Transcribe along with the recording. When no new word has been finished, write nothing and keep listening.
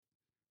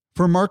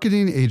For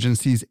marketing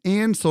agencies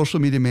and social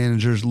media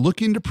managers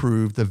looking to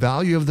prove the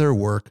value of their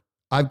work,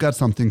 I've got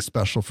something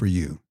special for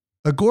you.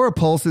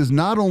 Agorapulse is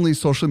not only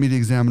Social Media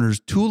Examiner's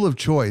tool of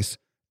choice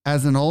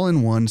as an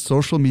all-in-one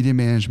social media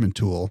management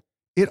tool,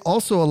 it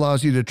also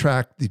allows you to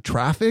track the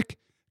traffic,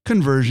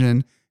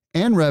 conversion,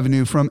 and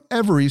revenue from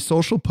every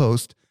social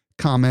post,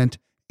 comment,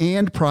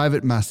 and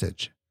private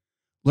message.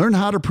 Learn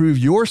how to prove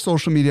your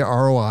social media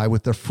ROI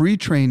with a free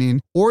training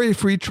or a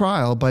free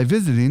trial by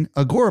visiting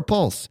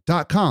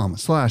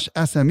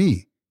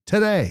agorapulse.com/SME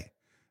today.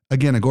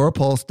 Again,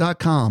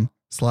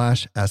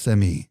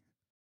 agorapulse.com/SME.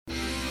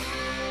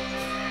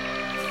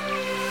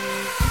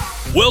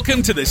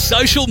 Welcome to the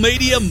Social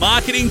Media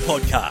Marketing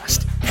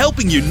Podcast,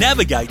 helping you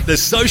navigate the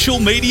social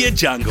media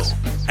jungle.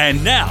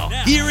 And now,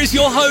 here is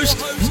your host,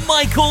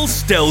 Michael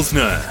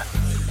Stelzner.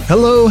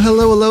 Hello.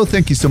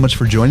 Thank you so much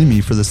for joining me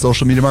for the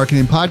Social Media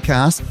Marketing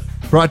Podcast,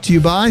 brought to you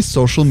by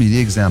Social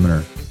Media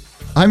Examiner.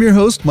 I'm your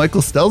host,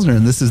 Michael Stelzner,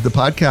 and this is the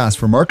podcast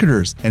for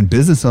marketers and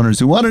business owners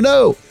who want to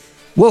know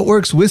what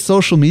works with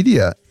social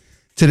media.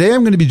 Today, I'm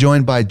going to be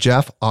joined by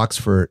Jeff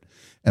Oxford,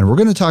 and we're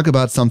going to talk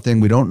about something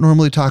we don't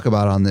normally talk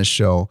about on this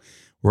show.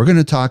 We're going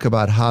to talk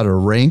about how to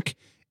rank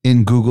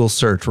in Google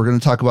search. We're going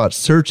to talk about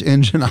search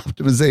engine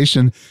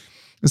optimization.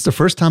 It's the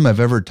first time I've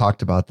ever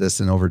talked about this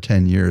in over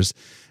 10 years.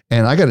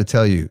 And I got to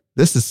tell you,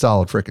 this is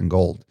solid freaking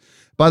gold.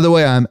 By the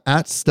way, I'm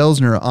at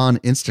Stelzner on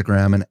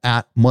Instagram and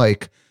at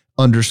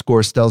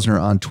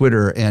Mike_Stelzner on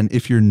Twitter. And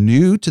if you're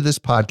new to this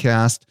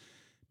podcast,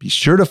 be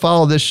sure to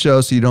follow this show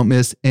so you don't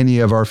miss any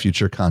of our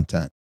future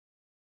content.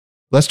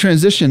 Let's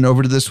transition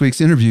over to this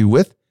week's interview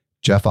with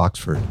Jeff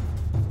Oxford.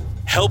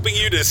 Helping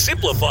you to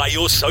simplify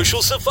your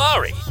social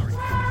safari.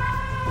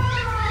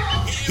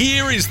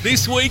 Here is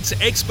this week's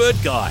expert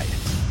guide.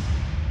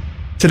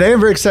 Today, I'm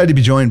very excited to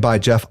be joined by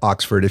Jeff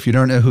Oxford. If you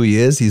don't know who he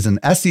is, he's an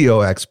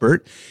SEO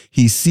expert.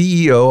 He's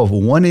CEO of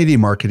 180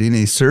 Marketing,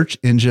 a search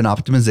engine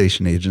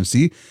optimization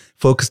agency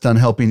focused on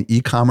helping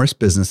e-commerce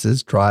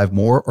businesses drive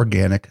more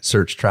organic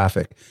search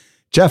traffic.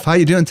 Jeff, how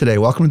you doing today?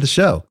 Welcome to the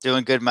show.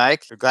 Doing good,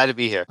 Mike. We're glad to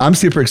be here. I'm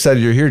super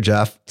excited you're here,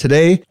 Jeff.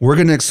 Today, we're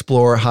going to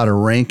explore how to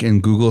rank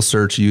in Google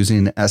search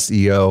using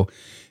SEO.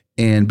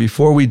 And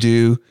before we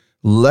do,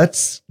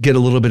 let's get a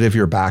little bit of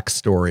your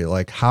backstory.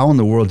 Like, how in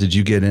the world did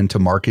you get into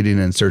marketing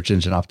and search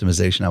engine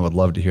optimization? I would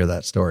love to hear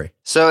that story.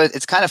 So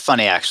it's kind of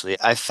funny, actually.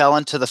 I fell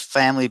into the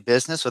family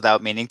business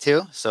without meaning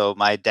to. So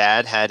my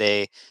dad had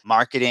a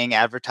marketing,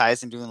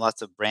 advertising, doing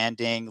lots of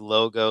branding,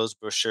 logos,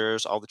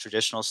 brochures, all the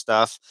traditional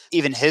stuff.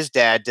 Even his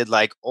dad did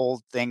like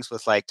old things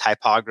with like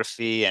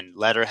typography and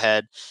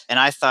letterhead. And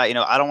I thought,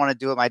 I don't want to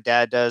do what my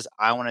dad does.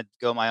 I want to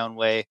go my own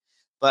way.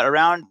 But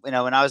around, when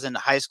I was in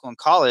high school and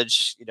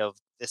college,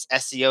 this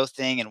SEO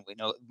thing and,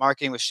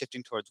 marketing was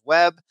shifting towards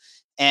web.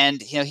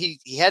 And,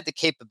 he had the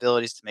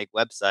capabilities to make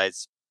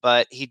websites,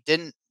 but he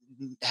didn't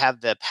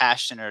have the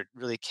passion or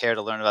really care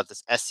to learn about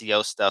this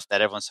SEO stuff that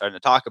everyone's starting to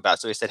talk about.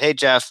 So he said, "Hey,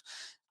 Jeff,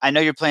 I know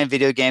you're playing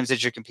video games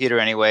at your computer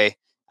anyway.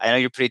 I know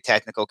you're pretty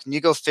technical. Can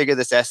you go figure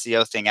this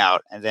SEO thing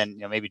out and then,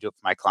 maybe do it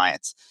for my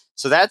clients?"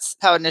 So that's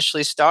how it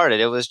initially started.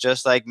 It was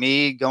just like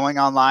me going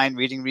online,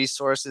 reading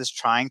resources,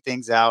 trying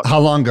things out. How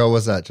long ago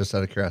was that? Just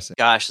out of curiosity.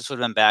 Gosh, this would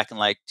have been back in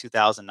like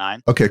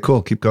 2009. Okay,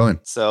 cool. Keep going.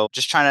 So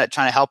just trying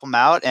to help them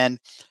out, and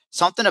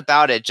something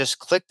about it just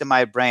clicked in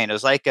my brain. It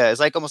was like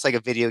almost like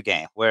a video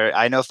game where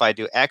I know if I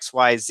do X,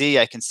 Y, Z,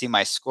 I can see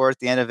my score at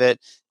the end of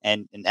it.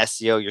 And in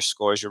SEO, your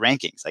scores, your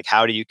rankings. Like,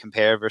 how do you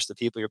compare versus the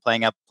people you're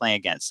playing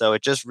against? So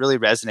it just really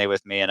resonated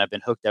with me, and I've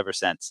been hooked ever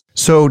since.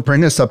 So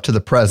bring us up to the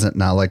present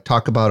now. Like,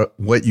 talk about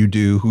what you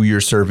do, who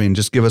you're serving.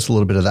 Just give us a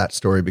little bit of that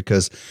story,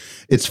 because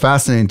it's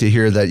fascinating to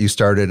hear that you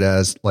started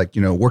as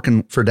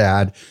working for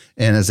dad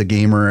and as a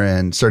gamer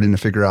and starting to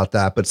figure out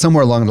that. But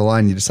somewhere along the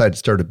line, you decided to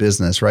start a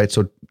business, right?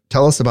 So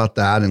tell us about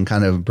that and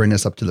kind of bring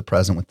us up to the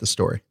present with the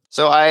story.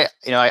 So I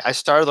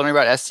started learning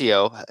about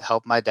SEO,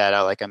 helped my dad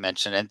out, like I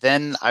mentioned, and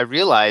then I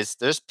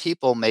realized there's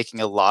people making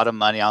a lot of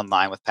money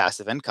online with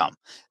passive income.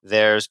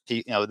 There's,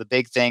 the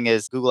big thing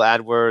is Google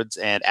AdWords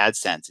and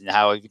AdSense, and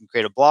how you can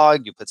create a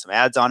blog, you put some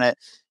ads on it,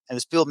 and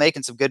there's people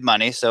making some good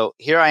money. So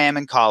here I am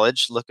in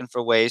college looking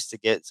for ways to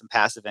get some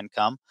passive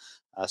income.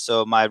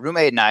 So my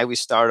roommate and I, we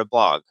started a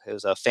blog. It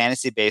was a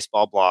fantasy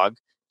baseball blog.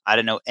 I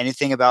didn't know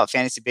anything about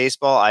fantasy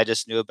baseball. I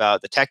just knew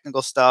about the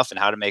technical stuff and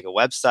how to make a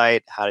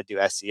website, how to do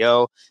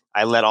SEO.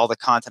 I let all the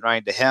content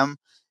writing to him.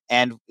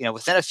 And,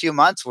 within a few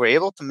months, we're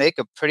able to make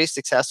a pretty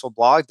successful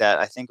blog that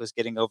I think was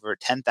getting over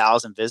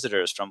 10,000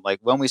 visitors from like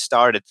when we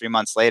started 3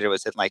 months later, it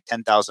was hitting like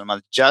 10,000 a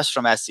month just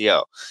from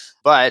SEO.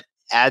 But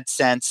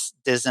AdSense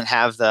doesn't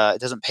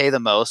pay the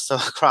most. So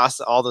across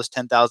all those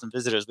 10,000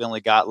 visitors, we only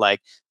got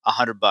like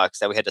 $100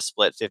 that we had to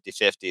split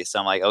 50-50. So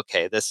I'm like,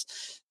 okay, this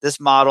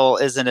model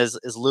isn't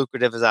as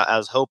lucrative as I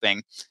was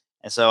hoping.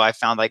 And so I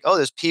found like, oh,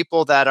 there's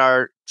people that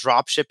are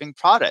drop shipping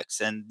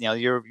products, and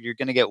you're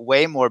going to get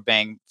way more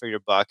bang for your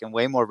buck and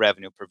way more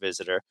revenue per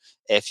visitor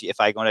if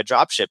I go into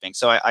drop shipping.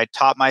 So I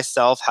taught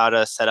myself how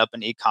to set up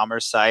an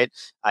e-commerce site.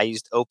 I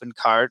used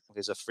OpenCart, which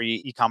is a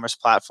free e-commerce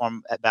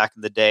platform back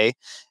in the day.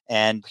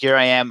 And here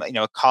I am,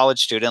 a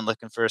college student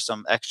looking for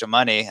some extra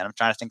money, and I'm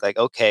trying to think like,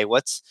 okay,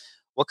 what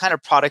kind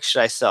of product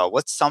should I sell?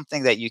 What's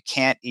something that you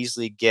can't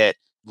easily get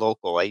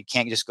local? Like you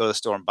can't just go to the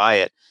store and buy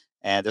it.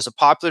 And there's a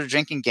popular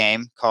drinking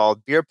game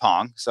called beer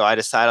pong. So I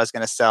decided I was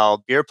going to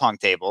sell beer pong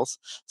tables.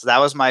 So that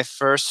was my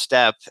first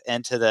step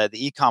into the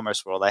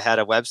e-commerce world. I had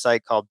a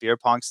website called Beer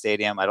Pong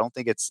Stadium. I don't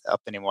think it's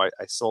up anymore.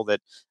 I sold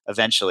it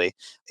eventually.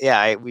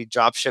 Yeah, we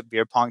drop shipped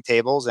beer pong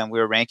tables, and we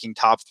were ranking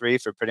top 3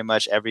 for pretty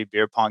much every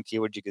beer pong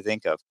keyword you could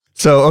think of.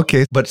 So,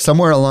 okay, but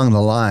somewhere along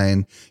the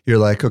line, you're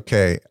like,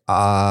 okay,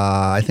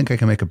 I think I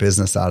can make a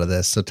business out of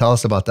this. So tell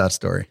us about that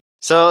story.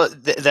 So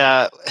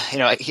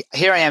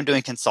here I am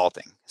doing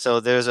consulting. So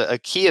there's a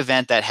key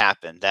event that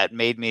happened that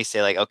made me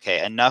say like,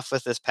 okay, enough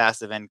with this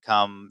passive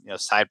income,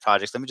 side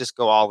projects. Let me just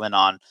go all in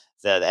on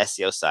the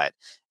SEO side.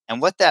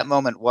 And what that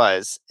moment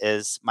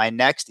is my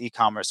next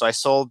e-commerce. So I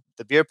sold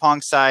the beer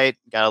pong site,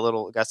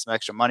 got some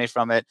extra money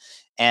from it,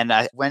 and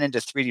I went into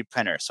 3D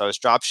printers. So I was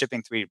drop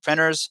shipping 3D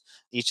printers.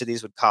 Each of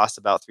these would cost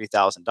about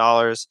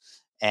 $3,000.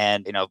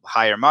 And,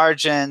 higher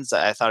margins.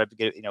 I thought it'd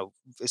be,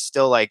 it's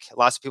still like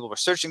lots of people were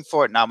searching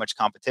for it, not much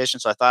competition.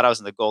 So I thought I was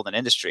in the golden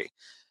industry.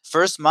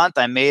 First month,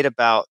 I made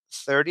about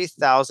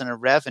 $30,000 in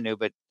revenue,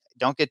 but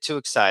don't get too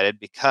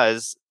excited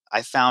because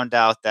I found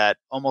out that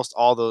almost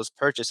all those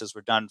purchases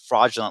were done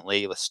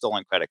fraudulently with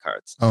stolen credit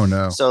cards. Oh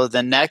no. So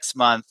the next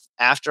month,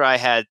 after I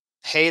had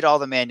paid all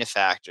the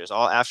manufacturers,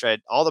 after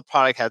all the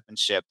product had been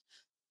shipped,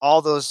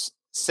 all those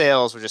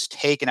sales were just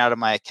taken out of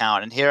my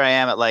account. And here I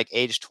am at like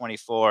age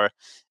 24.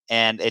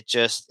 And it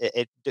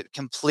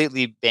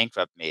completely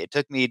bankrupted me. It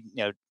took me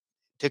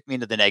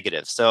into the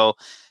negative. So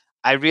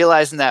I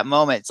realized in that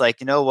moment, it's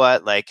like, you know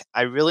what? Like,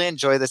 I really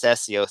enjoy this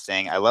SEO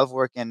thing. I love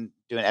doing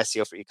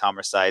SEO for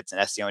e-commerce sites and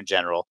SEO in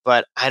general,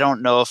 but I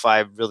don't know if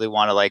I really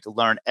want to like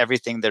learn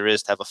everything there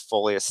is to have a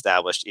fully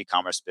established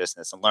e-commerce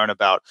business and learn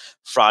about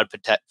fraud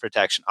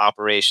protection,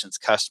 operations,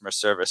 customer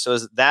service. So it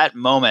was that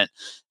moment,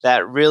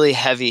 that really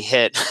heavy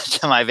hit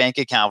to my bank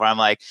account where I'm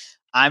like,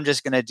 I'm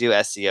just going to do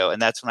SEO. And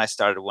that's when I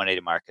started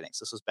 180 Marketing.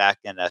 So this was back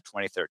in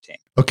 2013.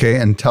 Okay.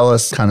 And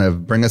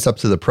bring us up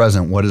to the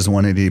present. What is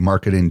 180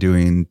 Marketing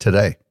doing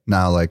today?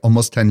 Now, like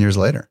almost 10 years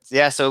later.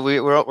 Yeah. So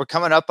we're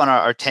coming up on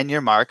our 10-year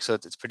mark. So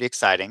it's pretty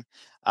exciting.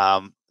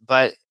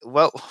 But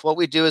what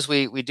we do is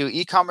we do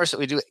e-commerce.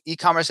 We do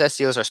e-commerce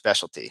SEO as our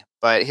specialty.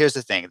 But here's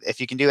the thing: if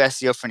you can do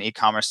SEO for an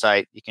e-commerce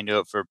site, you can do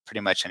it for pretty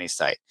much any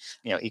site.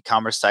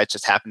 E-commerce sites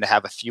just happen to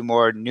have a few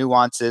more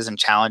nuances and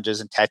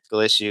challenges and technical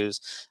issues,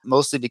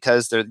 mostly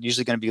because they're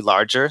usually going to be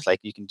larger. Like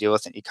you can deal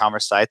with an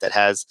e-commerce site that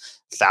has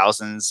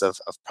thousands of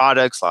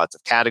products, lots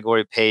of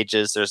category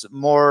pages. There's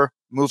more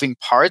moving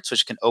parts,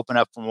 which can open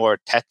up for more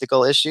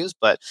technical issues.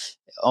 But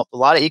a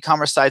lot of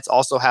e-commerce sites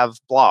also have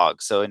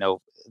blogs. So,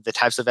 the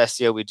types of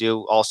SEO we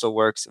do also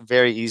works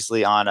very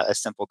easily on a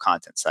simple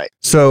content site.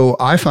 So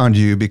I found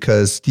you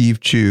because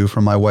Steve Chu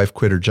from My Wife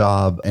Quit Her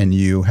Job and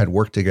you had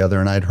worked together,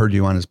 and I'd heard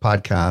you on his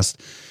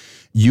podcast.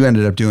 You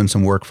ended up doing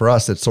some work for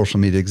us at Social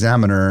Media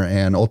Examiner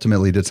and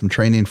ultimately did some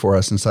training for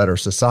us inside our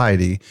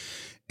society.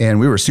 And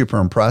we were super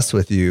impressed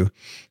with you.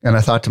 And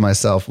I thought to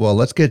myself, well,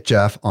 let's get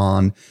Jeff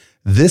on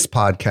this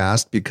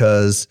podcast,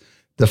 because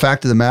the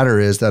fact of the matter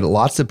is that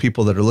lots of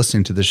people that are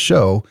listening to this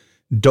show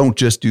don't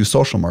just do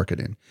social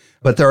marketing.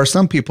 But there are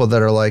some people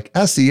that are like,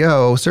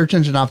 SEO, search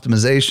engine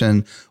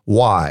optimization,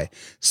 why?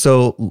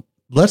 So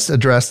let's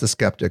address the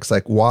skeptics.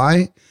 Like,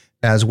 why,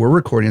 as we're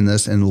recording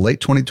this in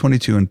late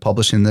 2022 and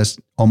publishing this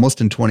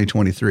almost in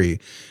 2023,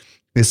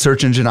 is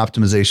search engine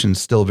optimization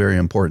still very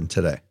important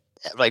today?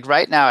 Like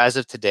right now, as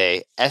of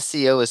today,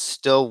 SEO is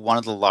still one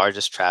of the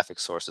largest traffic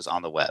sources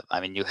on the web. I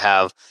mean, you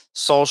have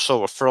social,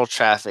 referral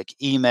traffic,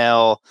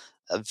 email,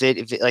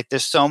 like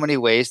there's so many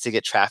ways to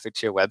get traffic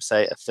to your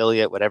website,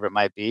 affiliate, whatever it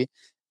might be.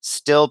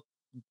 Still,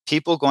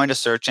 people going to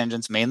search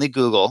engines, mainly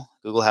Google.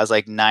 Google has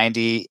like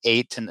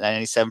 98 to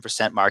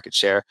 97% market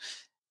share.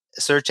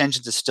 Search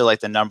engines is still like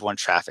the number one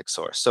traffic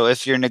source. So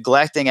if you're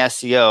neglecting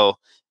SEO,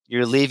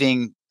 you're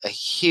leaving a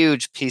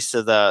huge piece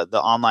of the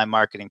online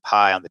marketing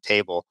pie on the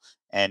table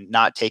and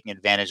not taking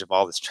advantage of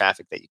all this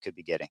traffic that you could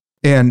be getting.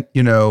 And,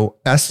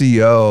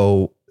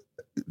 SEO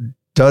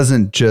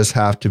doesn't just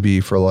have to be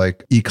for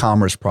like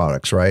e-commerce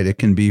products, right? It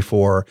can be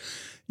for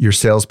your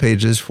sales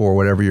pages for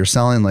whatever you're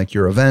selling, like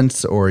your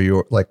events or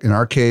your, like in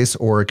our case,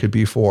 or it could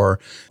be for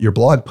your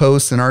blog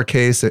posts in our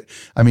case.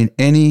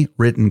 Any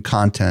written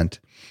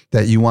content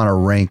that you want to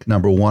rank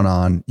number one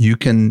on, you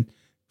can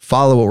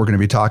follow what we're going to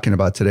be talking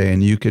about today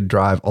and you could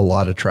drive a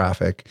lot of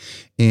traffic.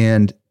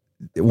 And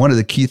one of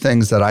the key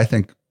things that I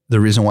think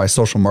the reason why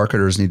social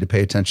marketers need to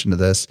pay attention to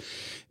this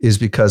is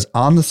because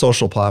on the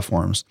social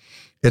platforms,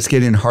 it's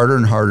getting harder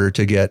and harder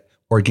to get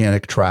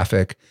organic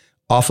traffic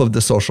off of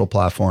the social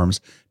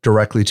platforms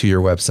directly to your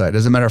website.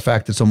 As a matter of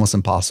fact, it's almost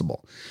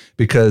impossible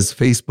because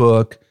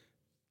Facebook,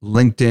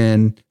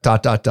 LinkedIn,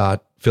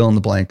 fill in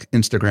the blank,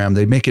 Instagram.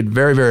 They make it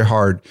very, very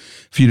hard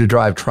for you to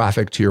drive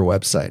traffic to your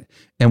website.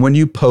 And when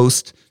you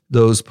post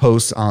those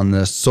posts on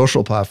the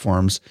social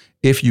platforms,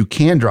 if you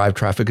can drive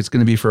traffic, it's going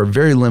to be for a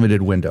very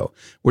limited window.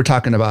 We're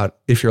talking about,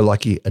 if you're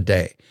lucky, a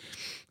day.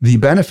 The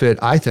benefit,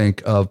 I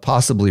think, of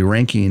possibly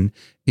ranking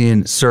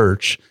in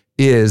search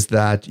is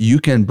that you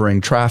can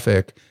bring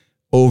traffic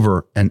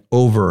over and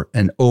over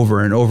and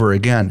over and over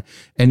again.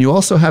 And you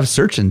also have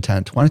search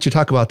intent. Why don't you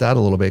talk about that a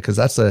little bit? Because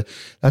that's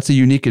a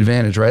unique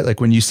advantage, right?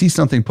 Like when you see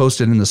something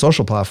posted in the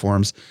social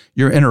platforms,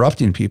 you're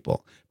interrupting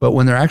people. But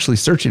when they're actually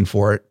searching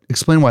for it,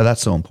 explain why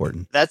that's so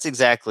important. That's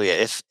exactly it.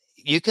 If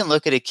you can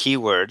look at a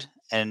keyword,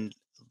 and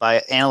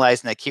by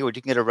analyzing that keyword,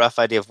 you can get a rough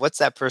idea of what's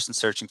that person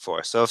searching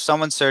for. So if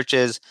someone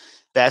searches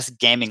best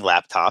gaming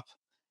laptop,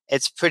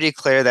 it's pretty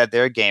clear that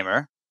they're a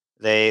gamer.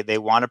 They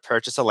want to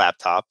purchase a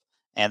laptop,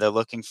 and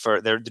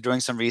they're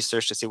doing some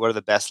research to see what are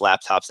the best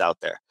laptops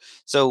out there.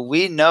 So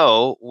we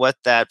know what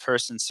that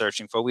person's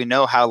searching for. We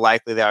know how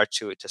likely they are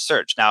to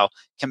search. Now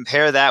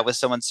compare that with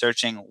someone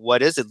searching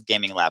what is a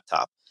gaming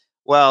laptop.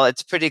 Well,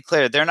 it's pretty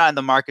clear they're not in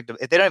the market.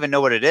 If they don't even know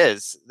what it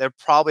is, they're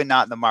probably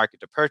not in the market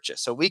to purchase.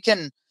 So we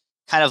can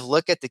kind of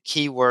look at the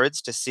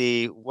keywords to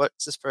see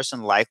what's this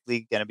person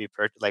likely going to be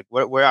like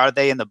where are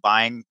they in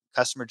the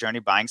customer journey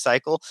buying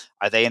cycle?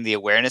 Are they in the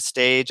awareness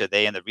stage? Are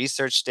they in the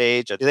research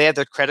stage? Do they have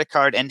their credit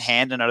card in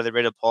hand and are they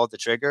ready to pull the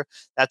trigger?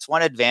 That's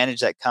one advantage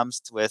that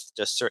comes with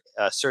just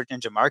search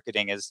engine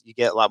marketing is you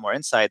get a lot more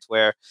insights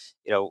where,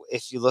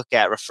 if you look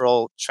at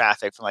referral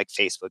traffic from like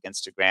Facebook,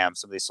 Instagram,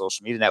 some of these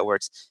social media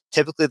networks,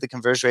 typically the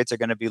conversion rates are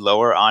going to be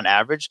lower on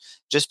average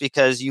just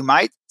because you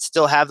might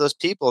still have those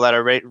people that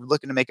are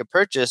looking to make a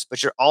purchase,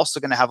 but you're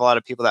also going to have a lot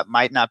of people that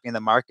might not be in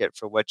the market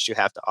for what you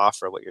have to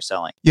offer, what you're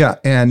selling. Yeah.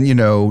 And,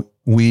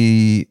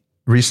 we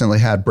recently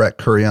had Brett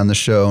Curry on the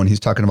show, and he's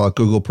talking about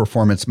Google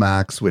Performance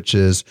Max, which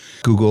is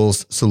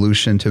Google's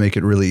solution to make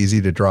it really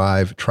easy to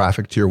drive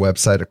traffic to your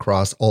website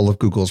across all of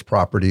Google's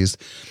properties.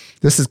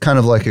 This is kind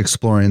of like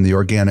exploring the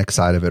organic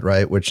side of it,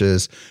 right? Which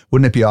is,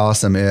 wouldn't it be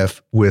awesome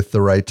if with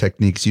the right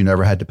techniques, you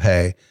never had to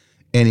pay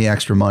any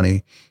extra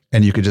money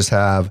and you could just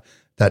have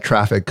that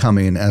traffic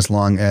coming as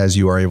long as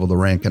you are able to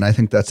rank? And I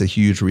think that's a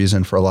huge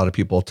reason for a lot of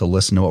people to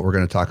listen to what we're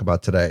going to talk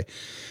about today.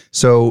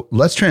 So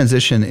let's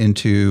transition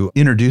into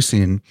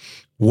introducing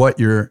what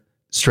your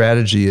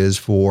strategy is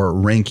for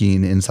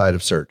ranking inside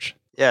of search.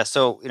 Yeah,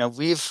 so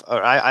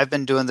I've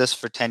been doing this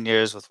for 10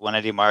 years with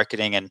 180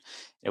 Marketing, and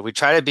we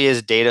try to be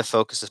as data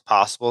focused as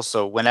possible.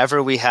 So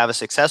whenever we have a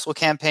successful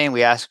campaign,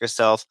 we ask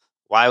ourselves,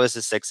 why was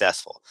this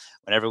successful?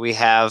 Whenever we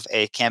have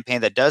a campaign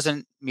that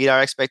doesn't meet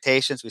our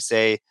expectations, we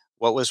say,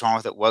 what was wrong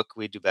with it? What could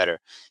we do better?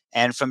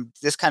 And from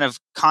this kind of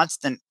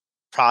constant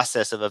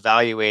process of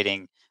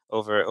evaluating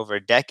over a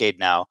decade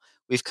now,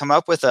 we've come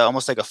up with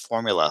almost like a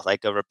formula,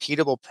 like a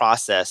repeatable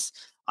process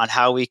on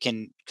how we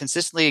can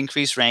consistently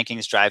increase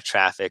rankings, drive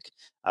traffic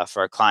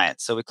for our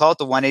clients. So we call it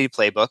the 180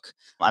 playbook.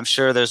 I'm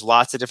sure there's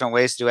lots of different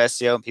ways to do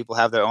SEO and people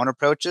have their own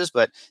approaches,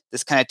 but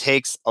this kind of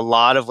takes a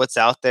lot of what's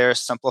out there,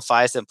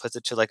 simplifies it, and puts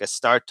it to like a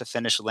start to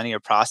finish linear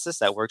process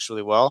that works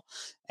really well.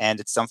 And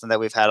it's something that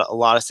we've had a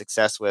lot of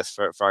success with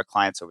for our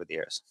clients over the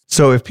years.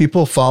 So if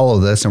people follow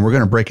this, and we're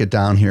going to break it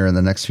down here in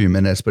the next few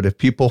minutes, but if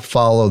people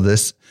follow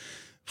this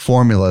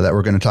formula that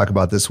we're going to talk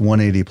about, this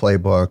 180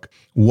 playbook,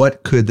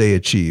 what could they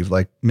achieve?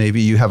 Like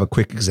maybe you have a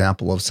quick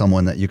example of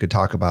someone that you could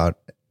talk about.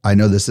 I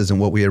know this isn't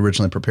what we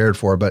originally prepared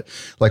for, but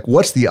like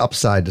what's the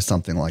upside to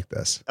something like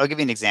this? I'll give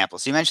you an example.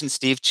 So you mentioned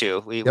Steve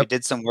Chu. We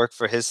did some work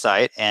for his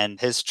site, and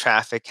his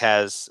traffic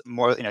has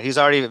more, he's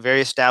already a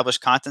very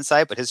established content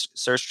site, but his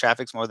search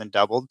traffic's more than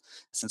doubled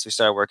since we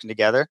started working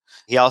together.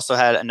 He also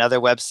had another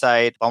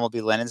website,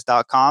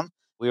 bumblebeelinens.com.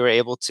 We were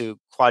able to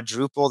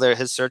quadruple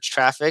his search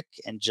traffic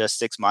in just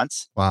 6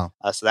 months. Wow.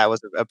 So that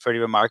was a pretty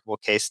remarkable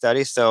case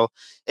study. So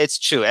it's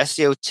true.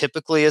 SEO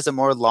typically is a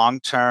more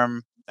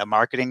long-term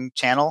marketing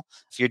channel.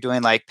 If you're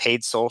doing like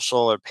paid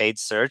social or paid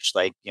search,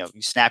 like, you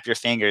snap your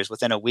fingers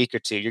within a week or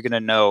two, you're going to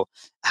know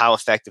how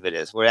effective it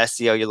is. Where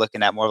SEO, you're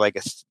looking at more like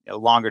a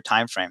longer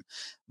time frame.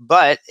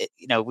 But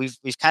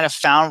we've kind of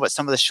found what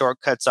some of the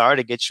shortcuts are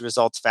to get you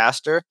results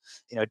faster.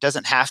 It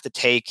doesn't have to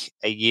take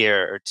a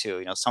year or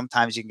two.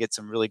 Sometimes you can get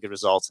some really good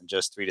results in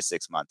just 3 to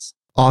 6 months.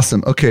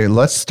 Awesome. Okay,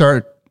 let's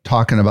start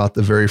talking about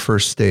the very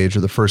first stage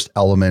or the first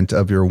element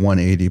of your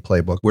 180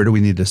 playbook. Where do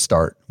we need to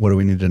start? What do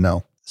we need to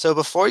know? So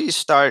before you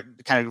start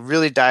kind of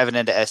really diving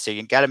into SEO,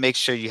 you got to make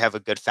sure you have a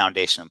good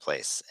foundation in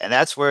place. And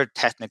that's where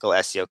technical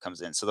SEO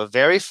comes in. So the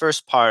very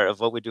first part of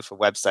what we do for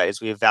website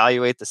is we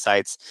evaluate the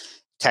site's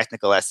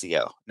technical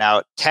SEO.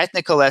 Now,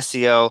 technical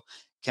SEO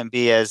can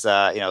be as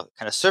kind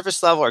of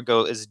surface level or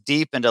go as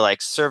deep into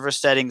like server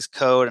settings,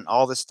 code, and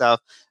all this stuff.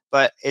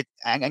 But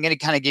I'm going to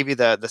kind of give you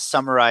the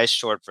summarized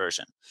short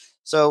version.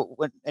 So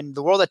in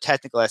the world of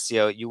technical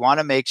SEO, you want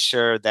to make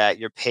sure that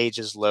your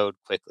pages load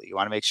quickly. You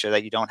want to make sure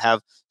that you don't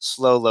have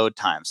slow load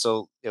time.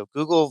 So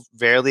Google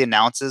rarely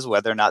announces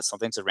whether or not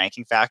something's a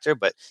ranking factor,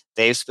 but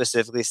they've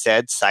specifically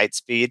said site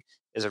speed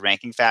is a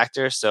ranking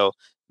factor. So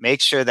make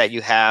sure that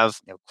you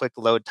have quick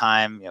load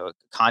time,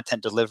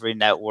 content delivery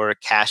network,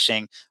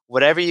 caching,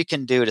 whatever you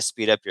can do to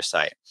speed up your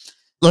site.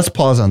 Let's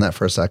pause on that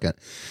for a second.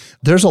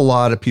 There's a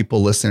lot of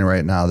people listening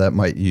right now that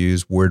might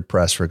use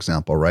WordPress, for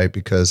example, right?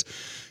 Because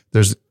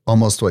there's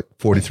almost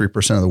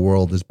 43% of the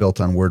world is built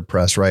on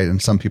WordPress, right?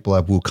 And some people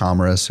have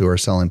WooCommerce who are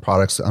selling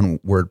products on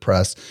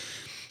WordPress.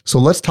 So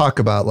let's talk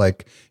about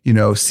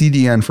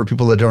CDN. For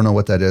people that don't know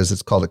what that is,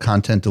 it's called a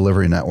content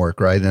delivery network,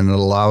 right? And it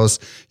allows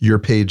your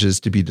pages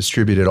to be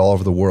distributed all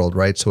over the world,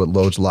 right? So it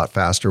loads a lot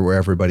faster where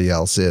everybody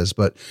else is.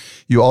 But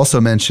you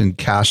also mentioned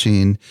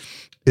caching.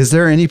 Is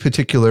there any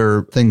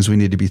particular things we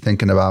need to be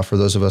thinking about for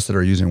those of us that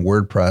are using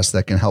WordPress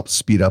that can help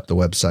speed up the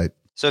website?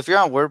 So if you're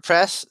on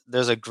WordPress,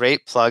 there's a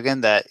great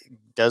plugin that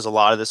does a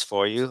lot of this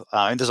for you.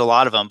 And there's a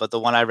lot of them, but the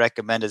one I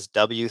recommend is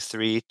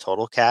W3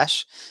 Total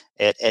Cache.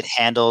 It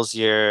handles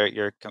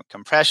your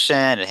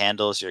compression, it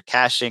handles your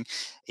caching.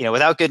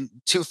 Without getting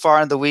too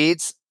far in the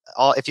weeds,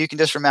 if you can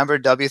just remember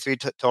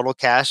W3 Total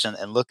Cache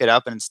and look it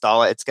up and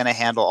install it, it's going to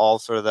handle all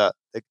sort of the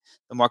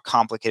more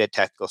complicated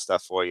technical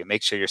stuff for you.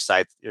 Make sure your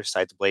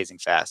site's blazing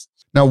fast.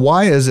 Now,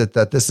 why is it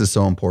that this is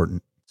so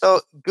important?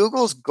 So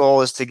Google's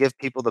goal is to give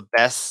people the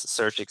best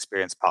search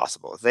experience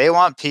possible. They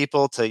want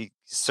people to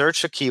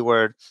search a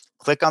keyword,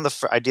 click on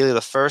ideally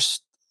the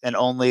first and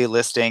only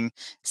listing,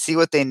 see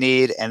what they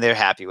need, and they're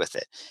happy with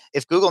it.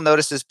 If Google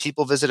notices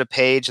people visit a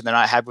page and they're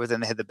not happy with it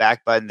and they hit the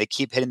back button, they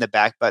keep hitting the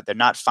back button, they're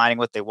not finding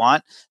what they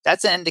want,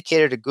 that's an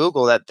indicator to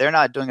Google that they're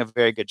not doing a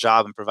very good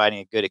job in providing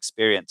a good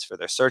experience for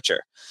their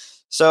searcher.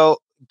 So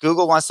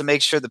Google wants to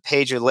make sure the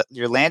page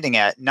you're landing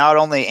at not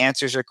only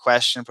answers your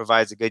question,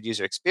 provides a good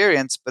user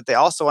experience, but they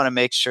also want to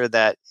make sure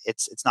that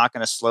it's not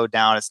going to slow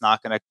down, it's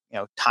not going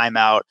to time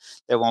out.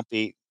 There won't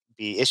be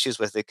issues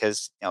with it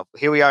because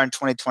here we are in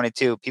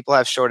 2022. People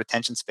have short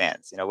attention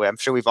spans. I'm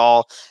sure we've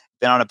all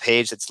been on a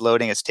page that's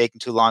loading, it's taking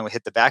too long. We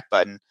hit the back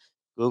button.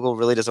 Google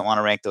really doesn't want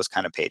to rank those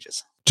kind of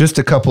pages. Just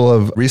a couple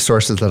of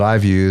resources that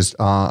I've used.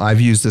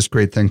 I've used this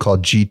great thing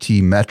called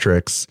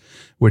GTmetrix,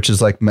 which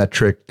is like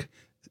metric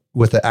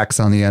with the X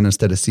on the end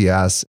instead of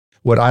CS.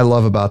 What I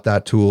love about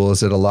that tool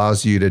is it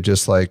allows you to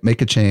just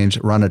make a change,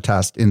 run a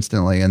test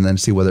instantly, and then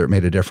see whether it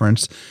made a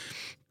difference.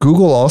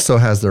 Google also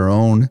has their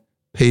own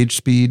page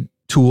speed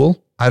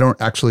tool. I don't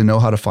actually know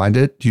how to find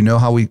it. Do you know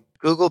how we?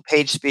 Google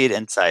Page Speed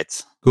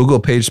Insights. Google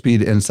Page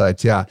Speed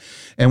Insights, yeah.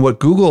 And what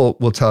Google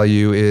will tell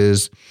you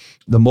is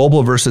the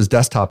mobile versus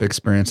desktop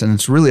experience. And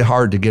it's really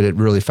hard to get it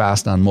really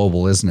fast on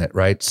mobile, isn't it?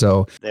 Right?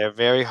 So they're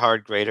very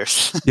hard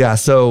graders. Yeah.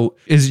 So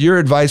is your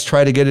advice,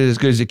 try to get it as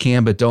good as you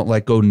can, but don't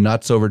go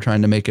nuts over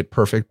trying to make it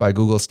perfect by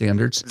Google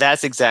standards?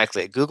 That's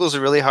exactly it. Google's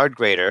a really hard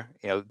grader.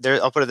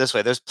 I'll put it this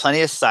way. There's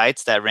plenty of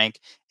sites that rank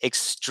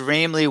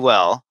extremely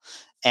well,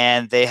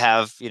 and they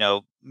have,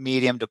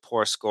 medium to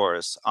poor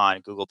scores on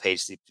Google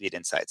Page Speed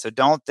Insights. So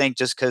don't think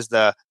just because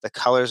the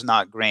color's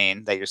not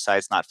green that your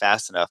site's not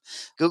fast enough.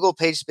 Google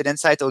Page Speed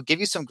Insights will give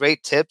you some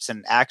great tips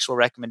and actual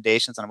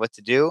recommendations on what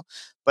to do.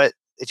 But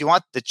if you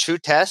want the true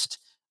test,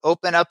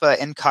 open up an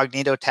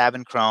incognito tab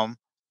in Chrome,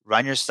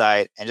 run your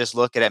site, and just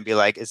look at it and be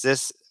like, is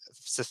this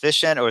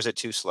sufficient or is it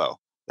too slow?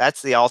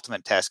 That's the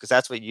ultimate test because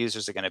that's what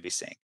users are going to be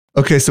seeing.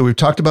 Okay, so we've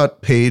talked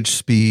about page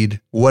speed.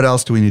 What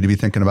else do we need to be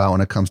thinking about when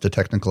it comes to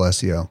technical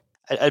SEO?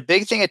 A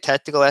big thing of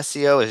technical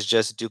SEO is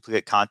just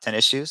duplicate content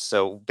issues.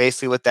 So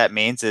basically what that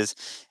means is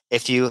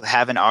if you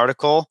have an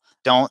article,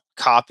 don't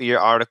copy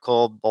your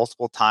article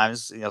multiple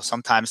times.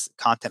 Sometimes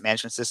content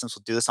management systems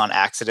will do this on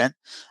accident.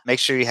 Make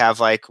sure you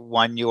have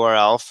one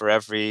URL for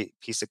every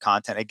piece of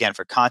content. Again,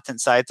 for content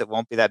sites, it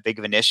won't be that big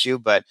of an issue,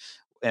 but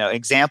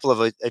example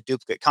of a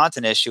duplicate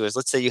content issue is,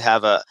 let's say you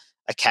have a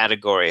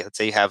category. Let's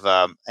say you have,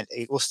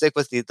 we'll stick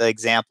with the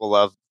example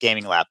of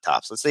gaming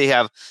laptops. Let's say you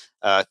have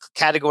a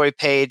category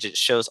page. It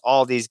shows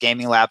all these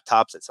gaming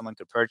laptops that someone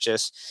could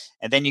purchase.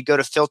 And then you go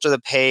to filter the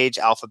page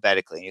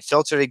alphabetically. And you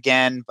filter it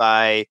again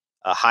by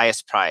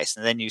highest price.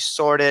 And then you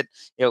sort it.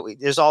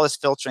 There's all this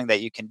filtering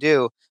that you can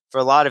do. For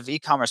a lot of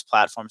e-commerce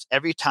platforms,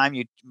 every time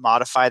you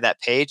modify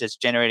that page, it's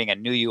generating a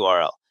new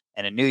URL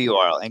and a new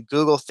URL. And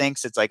Google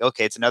thinks it's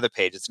okay, it's another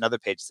page, it's another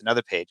page, it's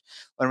another page.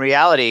 When in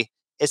reality,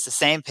 it's the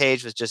same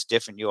page with just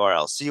different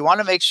URLs. So you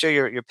want to make sure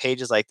your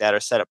pages like that are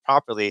set up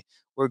properly,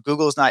 where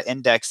Google's not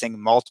indexing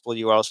multiple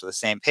URLs for the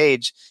same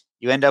page.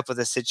 You end up with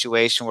a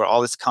situation where all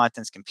this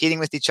content's competing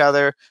with each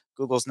other.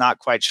 Google's not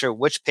quite sure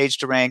which page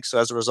to rank. So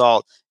as a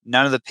result,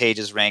 none of the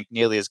pages rank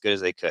nearly as good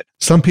as they could.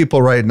 Some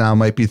people right now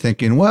might be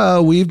thinking,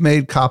 well, we've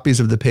made copies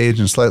of the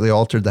page and slightly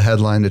altered the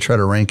headline to try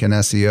to rank in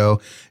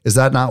SEO. Is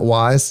that not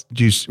wise?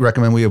 Do you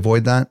recommend we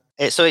avoid that?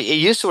 So it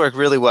used to work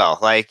really well.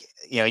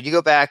 You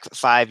go back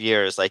 5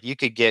 years, you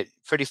could get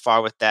pretty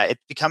far with that.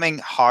 It's becoming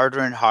harder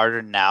and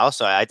harder now.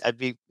 So I'd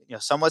be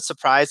somewhat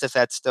surprised if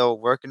that's still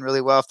working really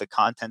well, if the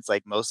content's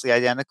mostly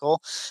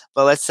identical.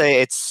 But let's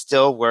say it's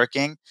still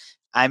working.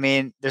 I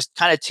mean, there's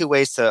kind of two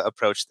ways to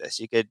approach this.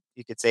 You could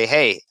say,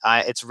 hey,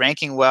 it's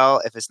ranking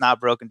well. If it's not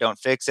broken, don't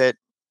fix it.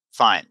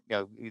 Fine.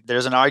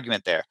 There's an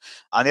argument there.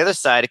 On the other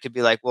side, it could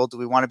be like, well, do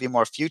we want to be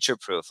more future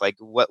proof? Like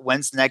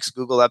when's the next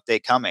Google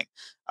update coming?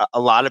 A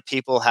lot of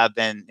people have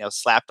been,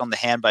 slapped on the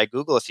hand by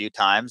Google a few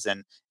times,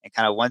 and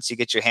kind of once you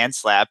get your hand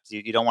slapped,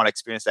 you don't want to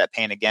experience that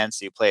pain again.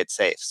 So you play it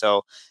safe.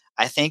 So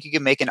I think you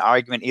can make an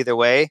argument either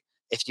way.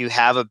 If you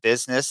have a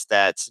business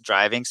that's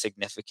driving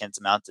significant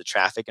amounts of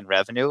traffic and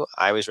revenue,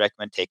 I always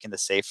recommend taking the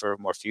safer,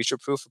 more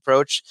future-proof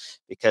approach,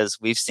 because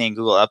we've seen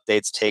Google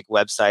updates take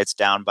websites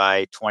down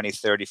by 20,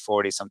 30,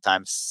 40,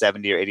 sometimes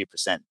 70 or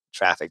 80%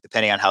 traffic,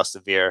 depending on how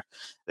severe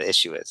the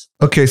issue is.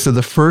 Okay, so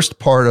the first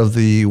part of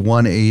the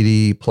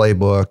 180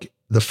 playbook,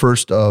 the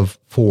first of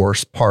 4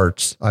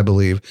 parts, I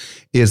believe,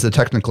 is the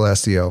technical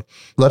SEO.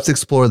 Let's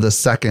explore the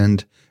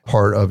second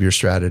part of your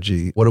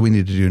strategy. What do we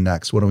need to do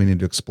next? What do we need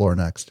to explore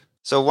next?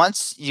 So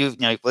once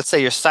let's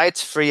say your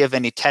site's free of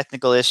any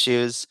technical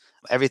issues,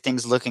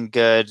 everything's looking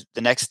good,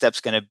 the next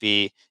step's going to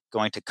be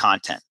going to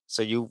content.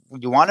 So you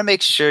want to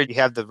make sure you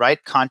have the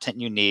right content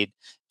you need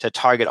to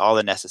target all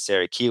the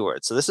necessary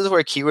keywords. So this is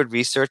where keyword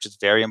research is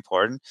very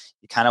important.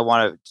 You kind of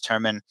want to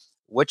determine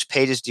which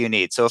pages do you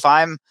need. So if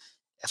I'm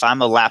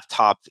a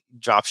laptop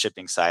drop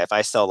shipping site, if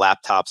I sell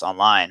laptops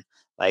online,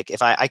 like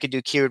if I could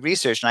do keyword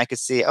research and I could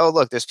see, oh,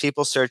 look, there's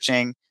people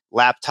searching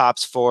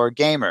laptops for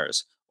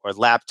gamers, or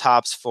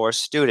laptops for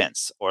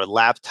students, or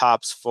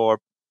laptops for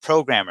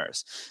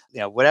programmers,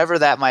 whatever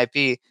that might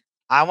be.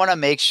 I want to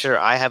make sure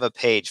I have a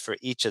page for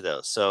each of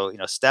those. So,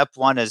 step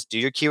 1 is do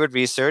your keyword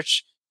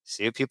research,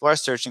 see what people are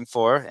searching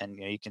for, and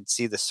you can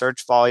see the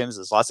search volumes.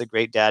 There's lots of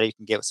great data you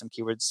can get with some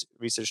keywords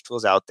research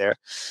tools out there.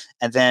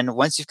 And then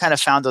once you've kind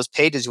of found those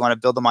pages, you want to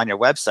build them on your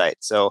website.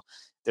 So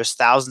there's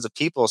thousands of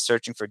people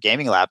searching for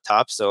gaming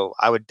laptops. So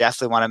I would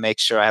definitely want to make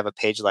sure I have a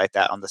page like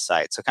that on the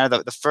site. So kind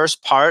of the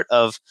first part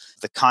of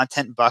the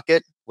content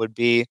bucket would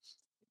be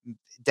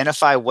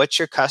identify what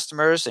your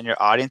customers and your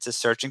audience is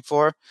searching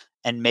for,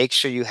 and make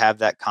sure you have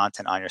that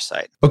content on your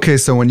site. Okay,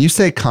 so when you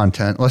say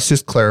content, let's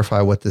just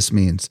clarify what this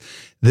means.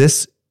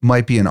 This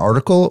might be an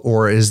article,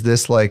 or is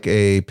this like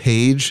a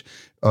page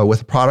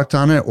with a product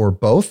on it, or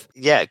both?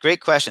 Yeah, great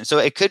question. So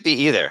it could be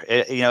either.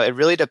 It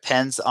really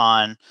depends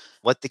on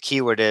what the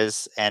keyword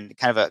is, and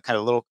kind of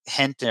a little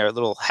hint or a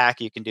little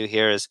hack you can do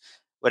here is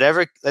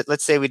whatever.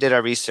 Let's say we did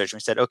our research and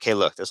we said, okay,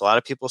 look, there's a lot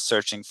of people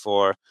searching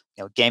for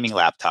gaming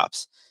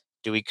laptops.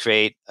 Do we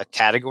create a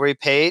category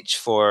page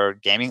for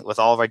gaming with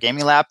all of our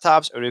gaming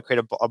laptops, or do we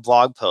create a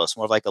blog post,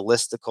 more of like a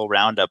listicle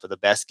roundup of the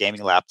best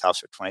gaming laptops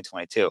for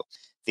 2022?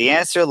 The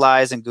answer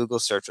lies in Google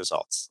search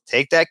results.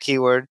 Take that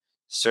keyword,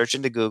 search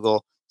into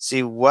Google,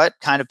 see what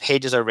kind of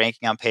pages are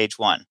ranking on page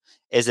 1.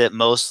 Is it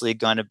mostly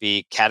going to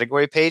be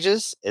category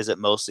pages? Is it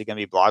mostly going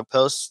to be blog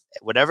posts?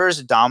 Whatever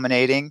is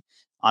dominating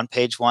on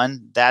page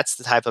 1, that's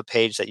the type of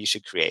page that you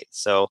should create.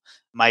 So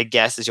my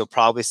guess is you'll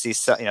probably see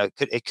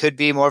it could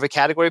be more of a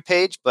category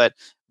page, but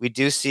we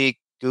do see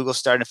Google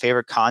starting to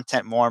favor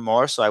content more and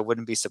more. So I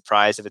wouldn't be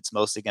surprised if it's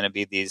mostly going to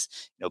be these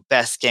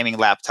best gaming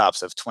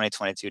laptops of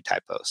 2022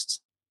 type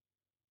posts.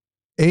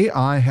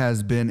 AI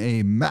has been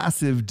a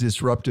massive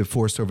disruptive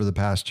force over the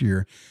past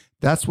year.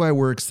 That's why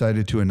we're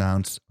excited to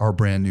announce our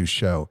brand new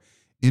show,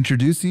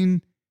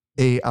 introducing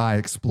AI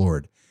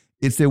Explored.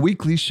 It's a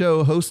weekly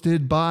show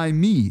hosted by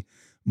me,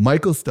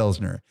 Michael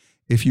Stelzner.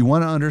 If you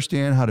want to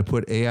understand how to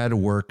put AI to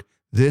work,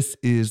 this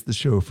is the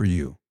show for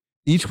you.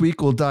 Each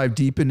week, we'll dive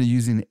deep into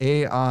using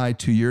AI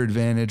to your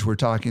advantage. We're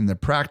talking the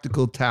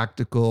practical,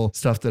 tactical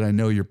stuff that I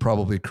know you're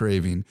probably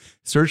craving.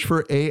 Search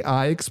for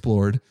AI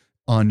Explored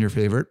on your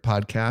favorite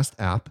podcast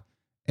app,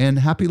 and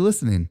happy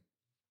listening.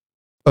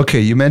 Okay,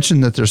 you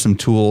mentioned that there's some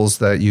tools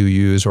that you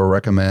use or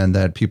recommend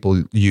that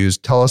people use.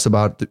 Tell us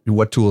about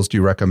what tools do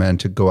you recommend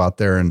to go out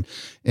there, and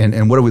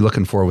what are we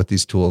looking for with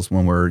these tools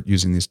when we're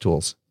using these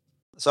tools?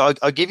 So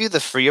I'll give you the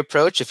free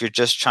approach if you're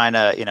just trying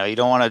to, you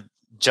don't want to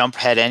jump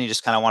head in, you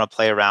just kind of want to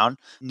play around.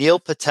 Neil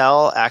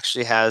Patel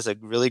actually has a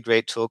really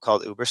great tool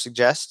called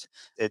Ubersuggest.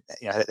 It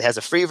has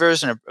a free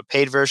version, a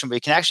paid version, but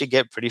you can actually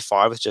get pretty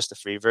far with just the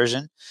free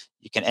version.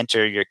 You can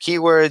enter your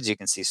keywords, you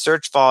can see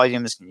search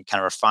volumes, and you kind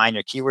of refine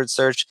your keyword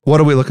search. What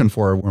are we looking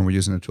for when we're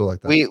using a tool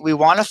like that? We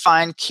want to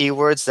find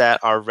keywords that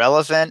are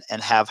relevant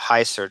and have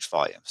high search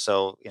volume.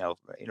 So,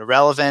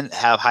 relevant,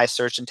 have high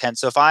search intent.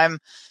 So if I'm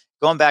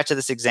going back to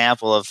this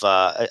example of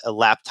a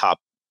laptop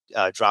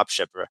drop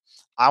shipper,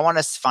 I want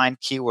to find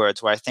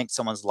keywords where I think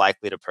someone's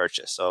likely to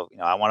purchase. So,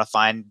 I want to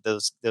find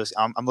those.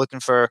 I'm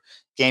looking for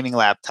gaming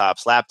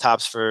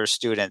laptops for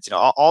students.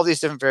 All these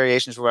different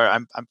variations where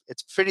I'm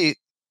pretty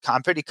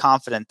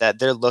confident that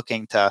they're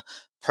looking to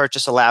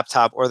purchase a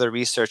laptop, or they're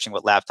researching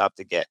what laptop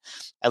to get.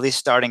 At least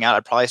starting out,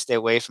 I'd probably stay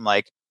away from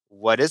like,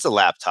 what is a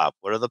laptop?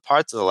 What are the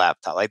parts of the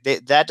laptop? Like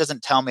that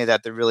doesn't tell me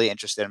that they're really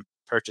interested in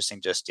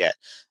purchasing just yet.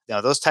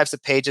 Those types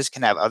of pages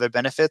can have other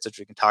benefits, which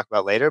we can talk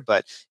about later.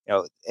 But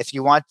if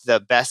you want the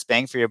best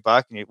bang for your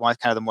buck and you want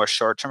kind of the more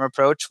short-term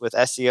approach with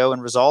SEO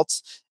and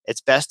results,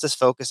 it's best to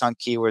focus on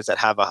keywords that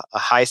have a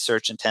high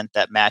search intent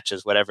that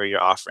matches whatever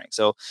you're offering.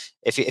 So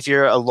if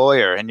you're a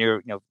lawyer and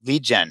you're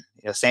lead gen,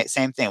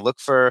 same thing. Look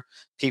for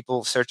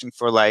people searching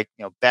for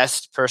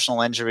best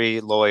personal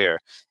injury lawyer.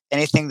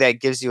 Anything that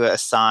gives you a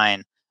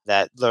sign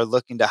that they're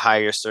looking to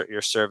hire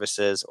your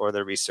services or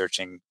they're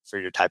researching for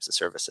your types of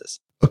services.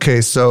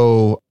 Okay,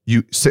 so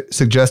you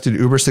suggested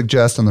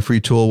Ubersuggest on the free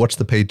tool. What's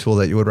the paid tool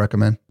that you would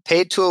recommend?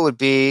 Paid tool would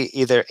be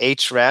either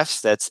Ahrefs,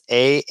 that's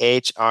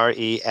ahrefs.com,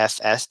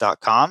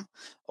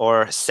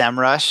 or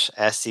Semrush,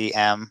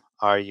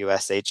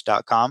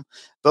 semrush.com.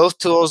 Both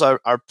tools are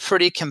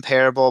pretty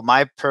comparable.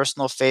 My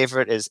personal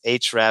favorite is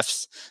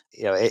Ahrefs.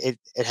 It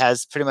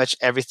has pretty much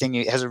everything.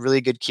 It has a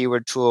really good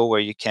keyword tool where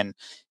you can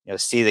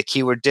see the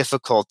keyword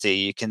difficulty.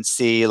 You can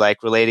see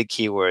related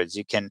keywords.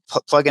 You can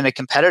plug in a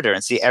competitor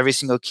and see every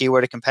single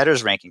keyword a competitor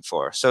is ranking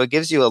for. So it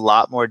gives you a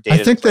lot more data.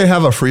 I think they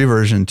have a free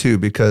version too,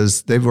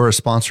 because they were a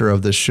sponsor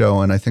of this show,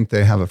 and I think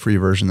they have a free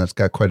version that's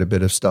got quite a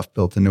bit of stuff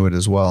built into it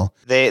as well.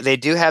 They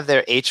do have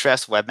their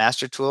Ahrefs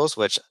Webmaster Tools,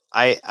 which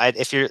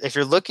if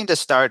you're looking to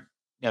start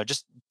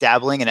just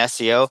dabbling in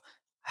SEO,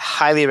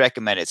 highly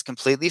recommend it. It's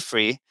completely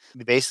free.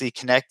 You basically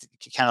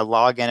kind of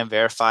log in and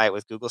verify it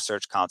with Google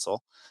Search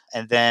Console.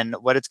 And then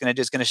what it's going to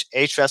do is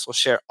Ahrefs will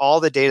share all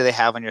the data they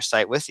have on your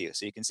site with you.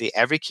 So you can see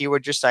every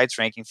keyword your site's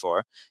ranking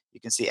for. You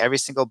can see every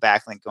single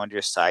backlink going to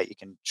your site. You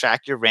can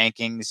track your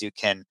rankings.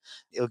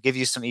 It'll give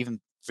you some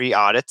even free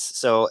audits.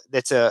 So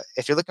if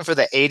you're looking for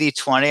the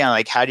 80-20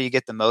 on how do you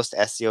get the most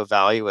SEO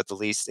value with the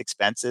least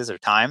expenses or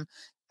time,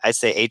 I'd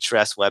say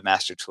Ahrefs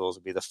Webmaster Tools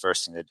would be the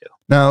first thing to do.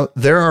 Now,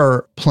 there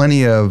are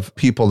plenty of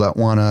people that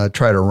want to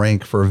try to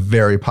rank for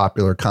very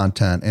popular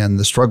content, and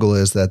the struggle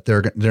is that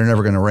they're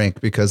never going to rank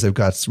because they've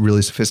got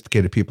really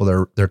sophisticated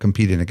people they're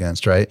competing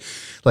against, right?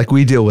 Like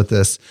we deal with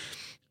this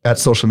at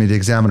Social Media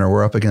Examiner.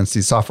 We're up against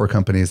these software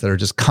companies that are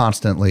just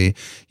constantly,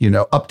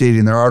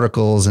 updating their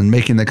articles and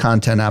making the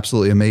content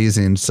absolutely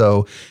amazing.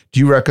 So do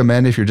you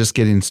recommend, if you're just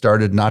getting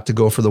started, not to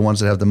go for the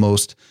ones that have the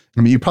most?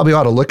 You probably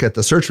ought to look at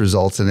the search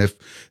results. And if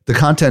the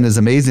content is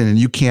amazing and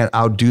you can't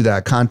outdo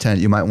that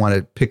content, you might want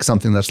to pick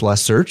something that's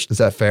less searched. Is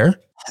that fair?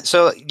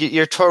 So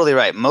you're totally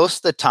right. Most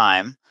of the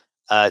time,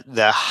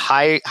 the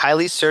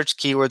highly searched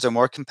keywords are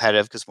more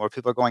competitive because more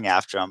people are going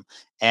after them,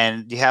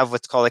 and you have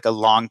what's called a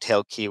long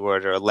tail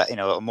keyword, or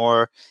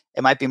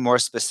it might be more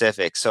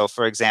specific. So,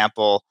 for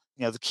example,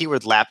 the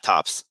keyword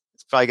laptops,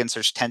 it's probably getting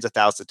searched tens of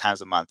thousands of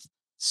times a month.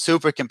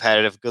 Super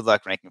competitive. Good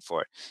luck ranking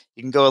for it.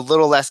 You can go a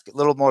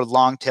little more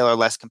long tail or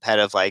less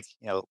competitive,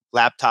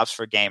 laptops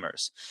for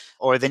gamers,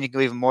 or then you can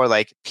go even more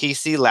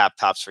PC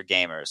laptops for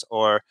gamers,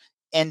 or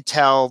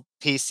Intel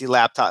PC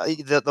laptop.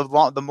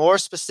 The more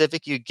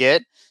specific you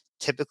get,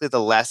 typically the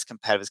less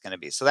competitive it's going to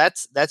be. So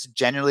that's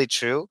generally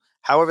true.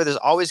 However, there's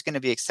always going to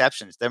be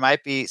exceptions. There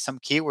might be some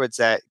keywords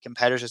that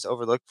competitors just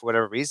overlook for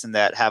whatever reason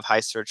that have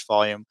high search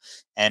volume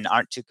and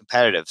aren't too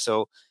competitive.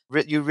 So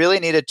you really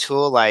need a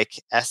tool like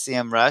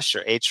SEMrush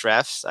or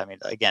Ahrefs.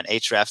 Again,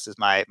 Ahrefs is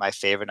my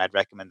favorite, and I'd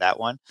recommend that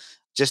one.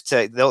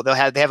 They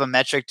have a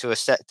metric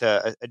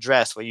to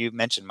address what you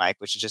mentioned, Mike,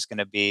 which is just going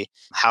to be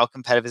how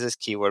competitive is this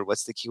keyword,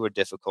 what's the keyword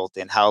difficulty,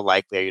 and how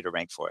likely are you to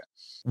rank for it.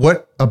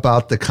 What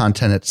about the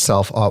content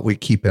itself ought we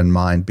keep in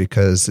mind?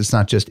 Because it's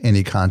not just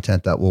any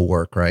content that will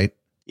work, right?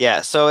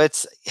 Yeah, so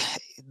it's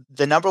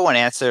the number one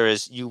answer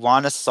is you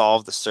want to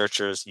solve the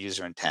searcher's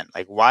user intent.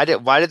 Why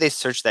did they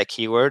search that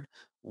keyword?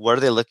 What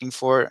are they looking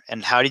for?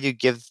 And how do you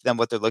give them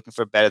what they're looking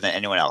for better than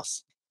anyone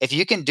else? If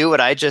you can do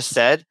what I just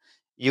said,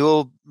 you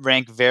will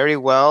rank very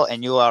well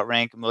and you will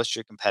outrank most of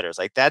your competitors.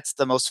 That's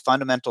the most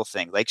fundamental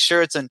thing.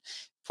 Sure, it's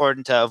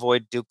important to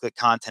avoid duplicate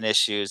content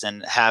issues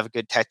and have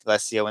good technical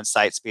SEO and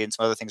site speed and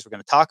some other things we're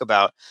going to talk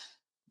about.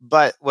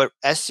 But what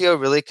SEO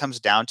really comes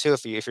down to,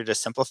 if you're to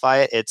simplify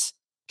it, it's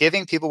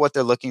giving people what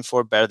they're looking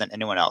for better than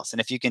anyone else. And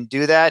if you can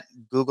do that,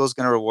 Google's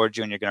going to reward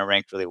you and you're going to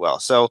rank really well.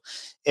 So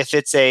if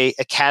it's a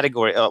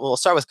category, we'll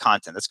start with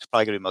content. That's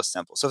probably going to be most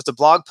simple. So if it's a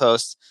blog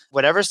post,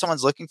 whatever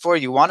someone's looking for,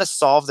 you want to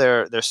solve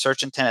their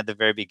search intent at the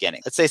very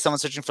beginning. Let's say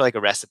someone's searching for a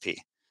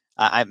recipe.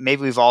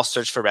 Maybe we've all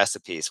searched for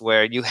recipes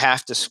where you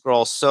have to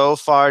scroll so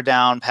far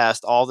down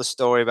past all the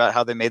story about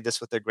how they made this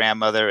with their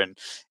grandmother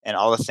and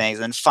all the things.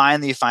 And then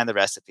finally you find the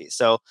recipe.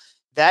 So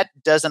that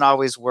doesn't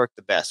always work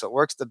the best. What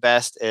works the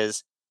best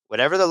is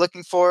whatever they're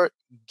looking for,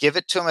 give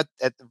it to them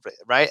at the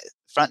right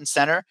front and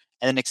center,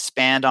 and then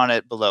expand on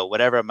it below,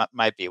 whatever it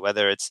might be,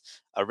 whether it's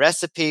a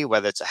recipe,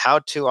 whether it's a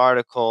how-to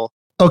article.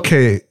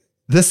 Okay,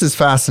 this is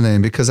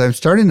fascinating because I'm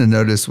starting to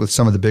notice with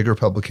some of the bigger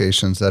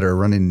publications that are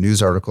running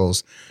news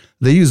articles,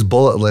 they use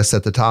bullet lists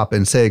at the top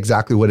and say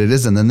exactly what it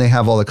is, and then they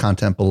have all the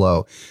content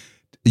below.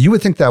 You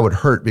would think that would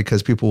hurt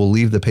because people will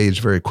leave the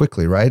page very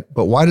quickly, right?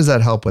 But why does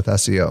that help with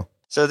SEO?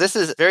 So this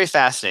is very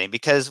fascinating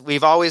because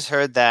we've always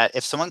heard that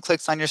if someone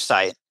clicks on your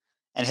site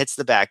and hits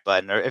the back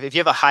button, or if you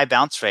have a high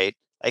bounce rate,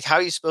 Like, how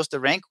are you supposed to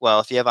rank well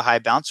if you have a high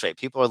bounce rate?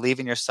 People are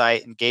leaving your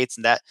site and gates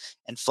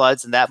and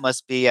floods, and that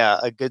must be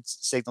a good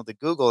signal to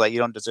Google that you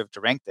don't deserve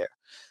to rank there.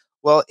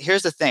 Well,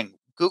 here's the thing.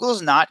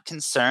 Google's not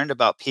concerned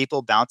about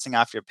people bouncing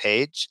off your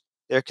page.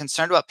 They're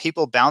concerned about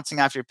people bouncing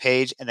off your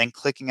page and then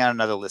clicking on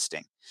another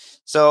listing.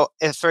 So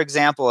if, for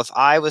example, if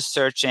I was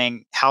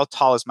searching how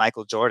tall is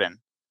Michael Jordan,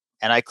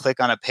 and I click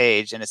on a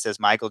page and it says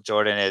Michael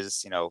Jordan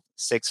is,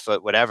 6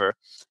 foot, whatever,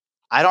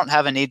 I don't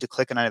have a need to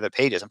click on any other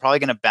pages. I'm probably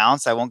going to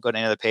bounce. I won't go to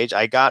any other page.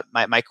 I got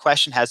my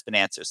question has been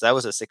answered. So that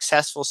was a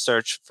successful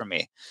search for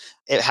me.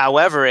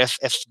 However, if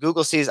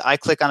Google sees I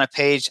click on a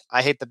page,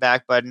 I hit the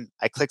back button,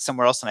 I click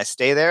somewhere else and I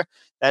stay there,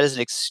 that is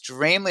an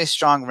extremely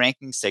strong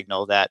ranking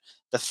signal that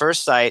the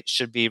first site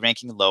should be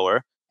ranking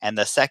lower and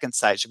the second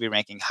site should be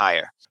ranking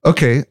higher.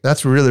 Okay,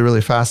 that's really,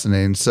 really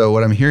fascinating. So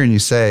what I'm hearing you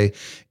say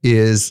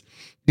is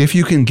if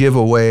you can give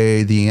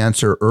away the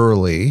answer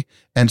early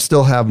and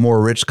still have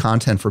more rich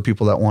content for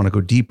people that want to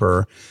go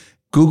deeper,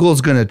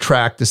 Google's going to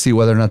track to see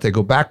whether or not they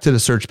go back to the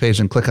search page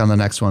and click on the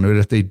next one. But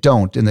if they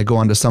don't and they go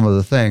on to some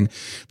other thing,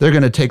 they're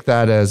going to take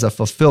that as a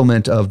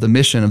fulfillment of the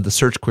mission of the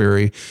search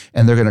query,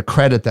 and they're going to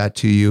credit that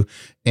to you.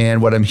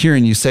 And what I'm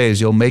hearing you say is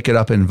you'll make it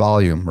up in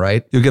volume,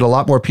 right? You'll get a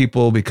lot more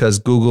people because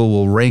Google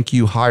will rank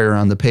you higher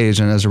on the page.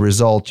 And as a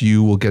result,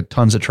 you will get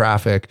tons of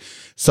traffic.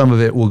 Some of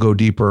it will go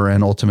deeper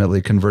and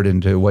ultimately convert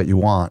into what you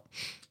want.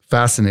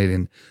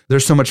 Fascinating.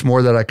 There's so much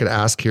more that I could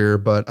ask here,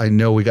 but I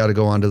know we got to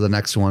go on to the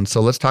next one. So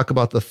let's talk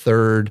about the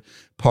third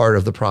part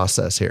of the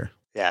process here.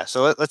 Yeah.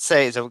 So let's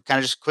say, so kind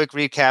of just a quick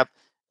recap.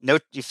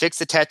 Note you fix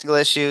the technical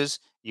issues.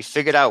 You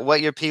figured out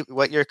what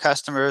your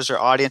customers or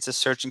audience is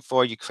searching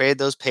for. You created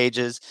those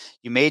pages.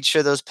 You made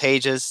sure those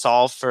pages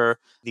solve for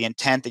the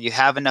intent, that you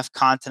have enough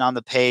content on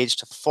the page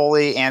to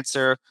fully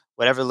answer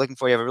whatever you're looking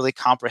for. You have a really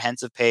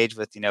comprehensive page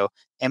with,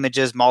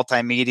 images,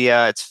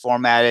 multimedia. It's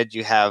formatted.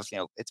 You have,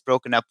 it's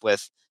broken up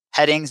with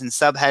headings and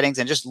subheadings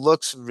and just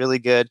looks really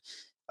good.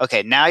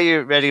 Okay, now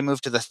you're ready to move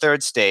to the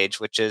third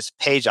stage, which is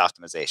page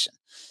optimization.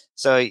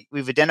 So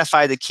we've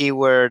identified the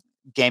keyword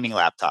gaming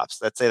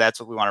laptops. Let's say that's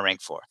what we want to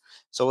rank for.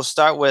 So we'll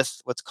start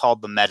with what's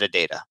called the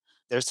metadata.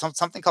 There's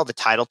something called the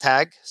title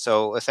tag.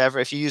 So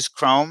if you use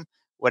Chrome,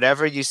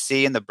 whatever you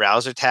see in the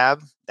browser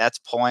tab, that's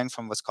pulling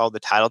from what's called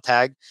the title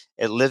tag.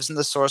 It lives in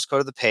the source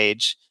code of the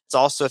page. It's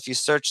also, if you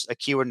search a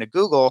keyword into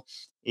Google,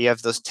 you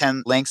have those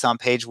 10 links on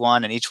page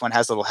one, and each one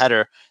has a little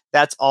header.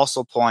 That's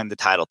also pulling the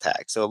title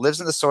tag. So it lives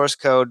in the source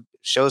code,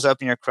 shows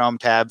up in your Chrome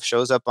tab,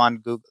 shows up on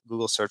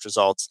Google search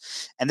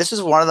results. And this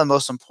is one of the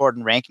most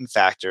important ranking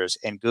factors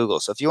in Google.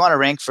 So if you want to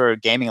rank for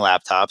gaming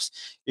laptops,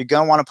 you're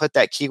going to want to put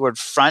that keyword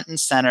front and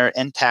center,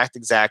 intact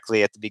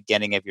exactly at the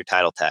beginning of your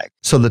title tag.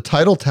 So the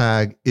title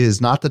tag is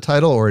not the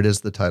title, or it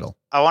is the title?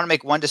 I want to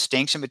make one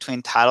distinction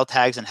between title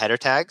tags and header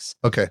tags.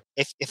 Okay.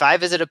 If I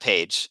visit a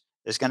page,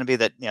 there's going to be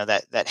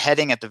that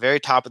heading at the very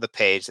top of the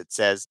page that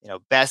says,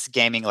 best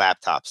gaming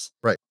laptops.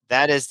 Right.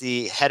 That is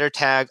the header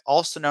tag,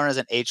 also known as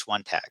an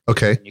H1 tag.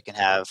 Okay. And you can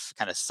have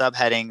kind of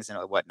subheadings and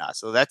whatnot.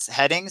 So that's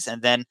headings.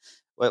 And then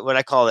what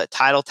I call it,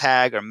 title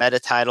tag or meta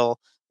title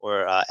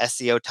or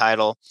SEO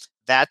title.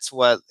 That's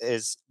what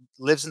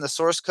lives in the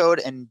source code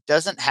and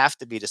doesn't have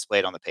to be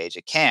displayed on the page.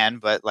 It can,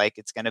 but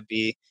it's going to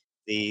be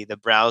the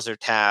browser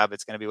tab.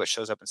 It's going to be what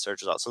shows up in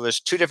search results. So there's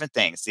two different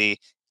things: the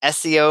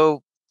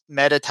SEO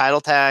meta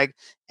title tag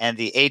and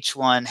the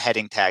H1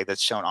 heading tag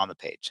that's shown on the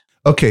page.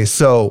 Okay,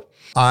 so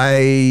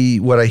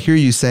what I hear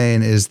you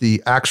saying is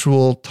the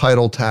actual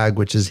title tag,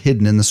 which is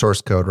hidden in the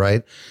source code,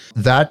 right?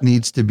 That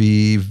needs to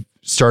be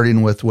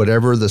starting with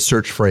whatever the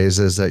search phrase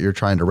is that you're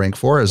trying to rank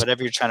for.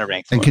 Whatever you're trying to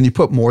rank for. And can you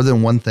put more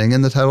than one thing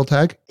in the title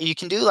tag? You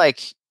can do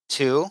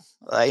two.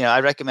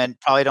 I recommend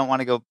probably don't want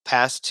to go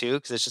past two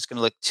because it's just going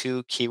to look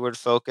too keyword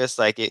focused.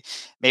 Maybe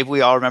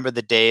we all remember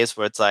the days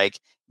where it's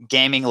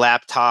gaming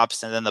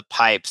laptops and then the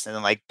pipes and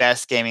then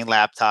best gaming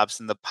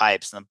laptops and the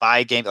pipes and the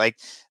buy game.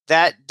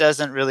 That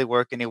doesn't really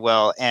work any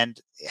well. And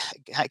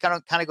kind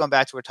of going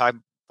back to what we were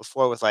talking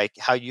before with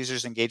how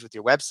users engage with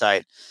your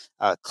website,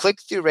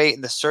 click-through rate in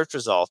the search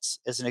results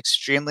is an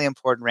extremely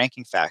important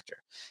ranking factor.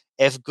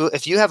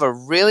 If you have a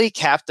really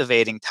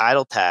captivating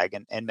title tag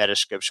and meta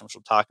description, which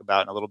we'll talk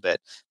about in a little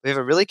bit, we have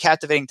a really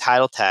captivating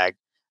title tag,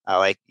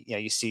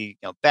 you see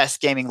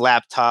best gaming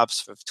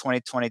laptops for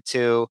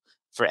 2022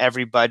 for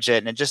every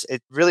budget, and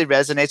it really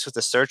resonates with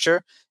the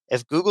searcher.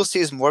 If Google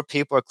sees more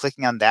people are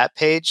clicking on that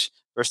page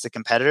versus the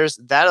competitors,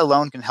 that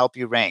alone can help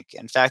you rank.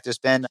 In fact, there's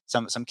been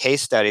some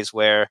case studies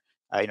where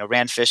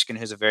Rand Fishkin,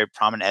 who's a very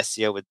prominent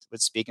SEO,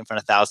 would speak in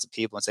front of 1,000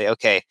 people and say,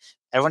 okay,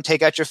 everyone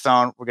take out your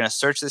phone. We're going to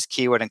search this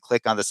keyword and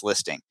click on this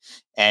listing.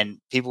 And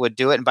people would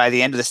do it. And by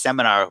the end of the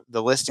seminar,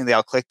 the listing they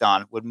all clicked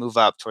on would move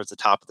up towards the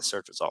top of the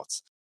search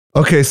results.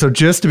 Okay, so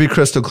just to be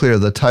crystal clear,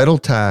 the title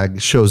tag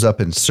shows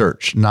up in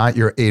search, not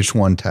your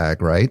H1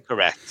 tag, right?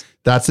 Correct.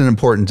 That's an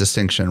important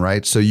distinction,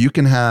 right? So you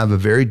can have a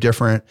very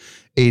different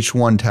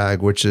H1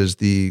 tag, which is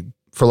the,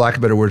 for lack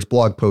of better words,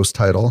 blog post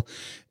title,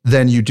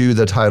 than you do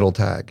the title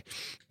tag.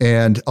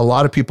 And a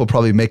lot of people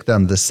probably make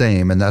them the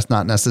same, and that's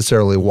not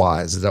necessarily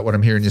wise. Is that what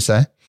I'm hearing you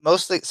say?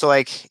 Mostly, so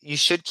like you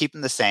should keep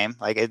them the same.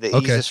 Like the Okay.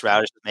 easiest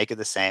route is to make it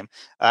the same.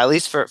 At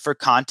least for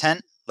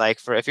content, like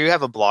for if you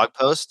have a blog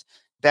post,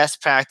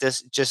 best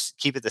practice, just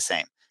keep it the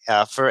same.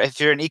 For if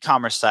you're an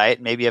e-commerce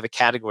site, maybe you have a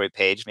category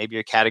page. Maybe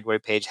your category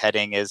page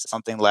heading is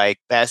something like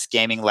best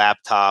gaming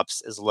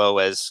laptops as low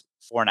as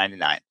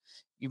 $4.99.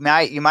 You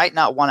might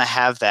not want to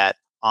have that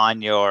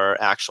on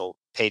your actual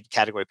paid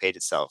category page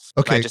itself.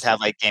 You Okay. might just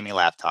have like gaming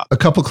laptop. A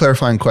couple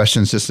clarifying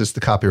questions, just as the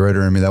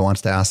copywriter in me that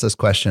wants to ask this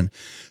question.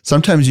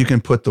 Sometimes you can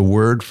put the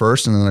word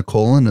first and then a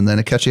colon and then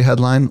a catchy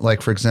headline.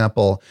 Like, for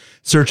example,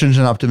 search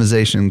engine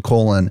optimization,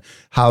 colon,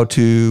 how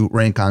to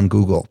rank on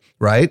Google,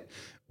 right?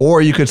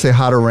 Or you could say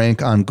how to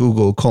rank on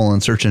Google,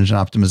 colon, search engine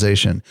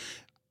optimization.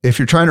 If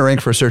you're trying to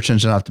rank for search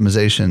engine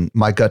optimization,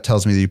 my gut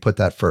tells me that you put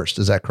that first.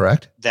 Is that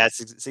correct?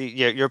 See,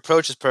 your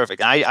approach is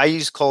perfect. I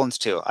use colons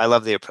too. I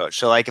love the approach.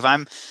 So like if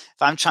I'm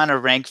trying to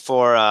rank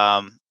for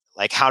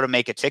like how to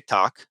make a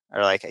TikTok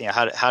or like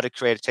how to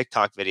create a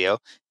TikTok video,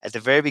 at the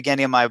very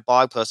beginning of my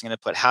blog post, I'm going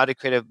to put how to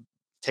create a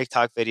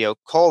TikTok video,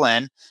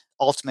 colon,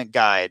 ultimate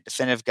guide,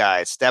 definitive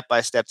guide,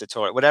 step-by-step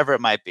tutorial, whatever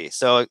it might be.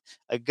 So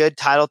a good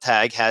title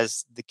tag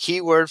has the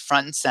keyword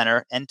front and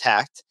center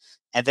intact,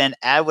 and then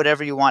add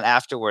whatever you want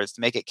afterwards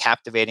to make it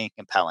captivating and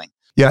compelling.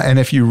 Yeah. And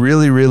if you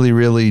really, really,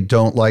 really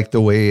don't like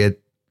the way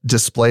it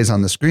displays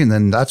on the screen,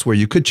 then that's where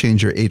you could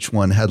change your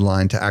H1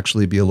 headline to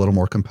actually be a little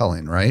more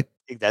compelling, right?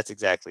 That's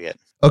exactly it.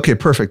 Okay,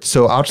 perfect.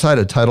 So outside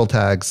of title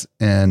tags,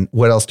 and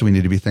what else do we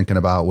need to be thinking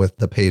about with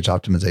the page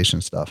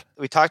optimization stuff?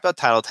 We talked about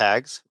title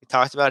tags. We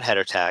talked about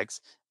header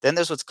tags. Then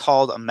there's what's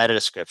called a meta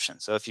description.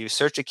 So if you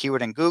search a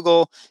keyword in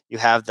Google, you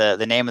have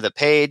the name of the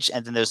page,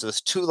 and then there's those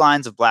 2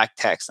 lines of black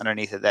text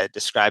underneath it that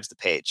describes the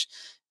page.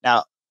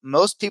 Now,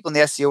 most people in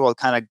the SEO world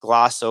kind of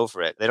gloss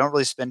over it. They don't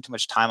really spend too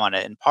much time on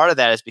it. And part of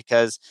that is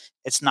because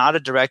it's not a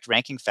direct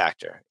ranking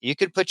factor. You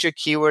could put your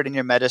keyword in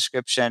your meta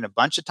description a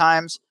bunch of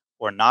times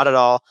or not at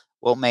all,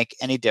 won't make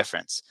any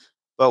difference.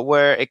 But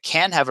where it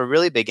can have a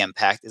really big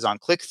impact is on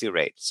click-through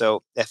rate.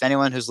 So if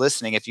anyone who's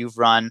listening, if you've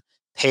run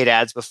paid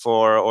ads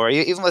before, or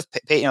even with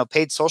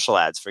paid social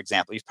ads, for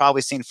example, you've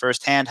probably seen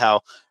firsthand how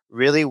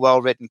really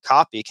well-written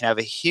copy can have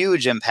a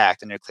huge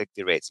impact on your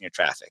click-through rates and your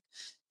traffic.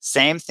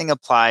 Same thing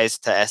applies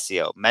to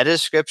SEO. Meta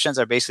descriptions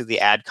are basically the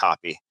ad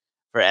copy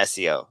for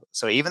SEO.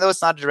 So even though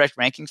it's not a direct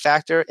ranking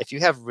factor, if you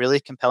have really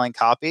compelling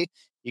copy,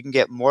 you can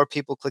get more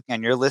people clicking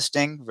on your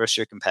listing versus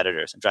your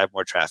competitors and drive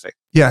more traffic.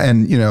 Yeah.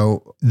 And,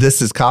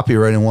 this is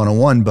copywriting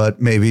 101,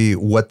 but maybe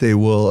what they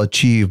will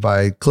achieve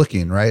by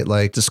clicking, right?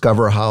 Like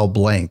discover how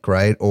blank,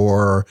 right?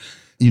 Or,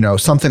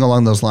 something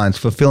along those lines,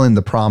 fulfilling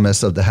the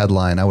promise of the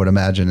headline, I would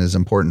imagine is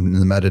important in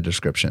the meta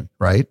description,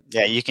 right?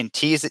 Yeah, you can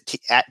tease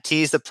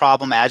the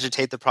problem,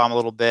 agitate the problem a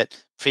little bit,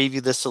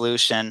 preview the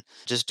solution,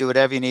 just do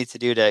whatever you need to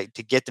do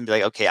to get them to be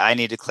like, okay, I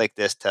need to click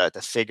this to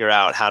figure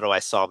out how do I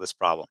solve this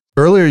problem.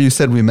 Earlier, you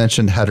said we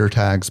mentioned header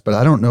tags, but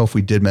I don't know if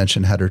we did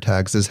mention header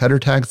tags. Is header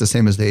tags the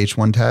same as the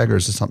H1 tag, or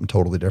is it something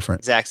totally different?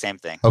 Exact same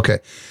thing. Okay.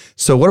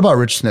 So what about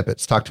rich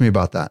snippets? Talk to me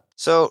about that.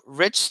 So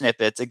rich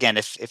snippets, again,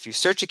 if you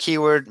search a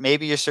keyword,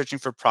 maybe you're searching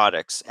for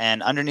products,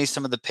 and underneath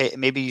some of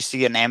maybe you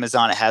see on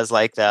Amazon, it has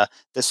like the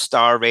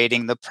star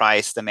rating, the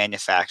price, the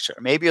manufacturer.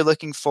 Maybe you're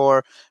looking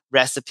for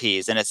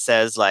recipes and it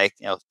says like,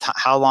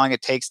 how long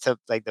it takes to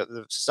like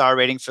the star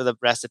rating for the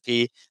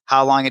recipe,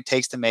 how long it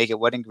takes to make it,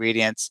 what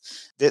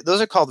ingredients. Those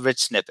are called rich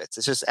snippets.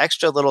 It's just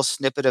extra little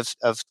snippet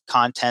of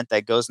content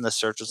that goes in the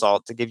search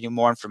result to give you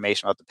more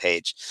information about the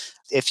page.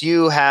 If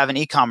you have an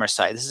e-commerce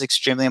site, this is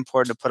extremely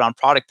important to put on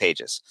product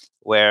pages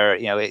where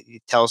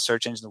it tells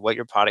search engines what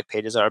your product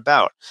pages are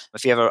about.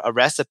 If you have a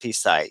recipe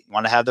site, you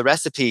want to have the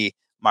recipe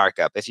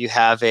markup. If you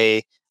have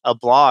a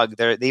blog,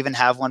 they even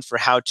have one for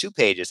how-to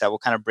pages that will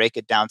kind of break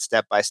it down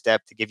step by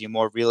step to give you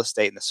more real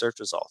estate in the search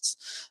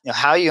results.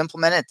 How you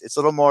implement it, it's a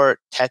little more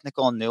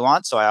technical and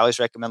nuanced. So I always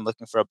recommend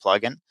looking for a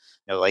plugin.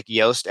 Like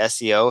Yoast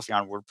SEO, if you're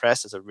on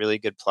WordPress, is a really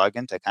good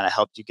plugin to kind of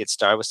help you get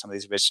started with some of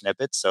these rich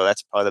snippets. So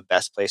that's probably the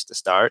best place to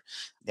start.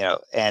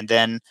 And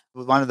then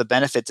one of the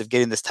benefits of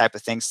getting this type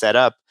of thing set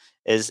up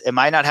is it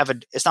might not have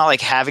it's not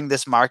like having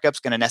this markup is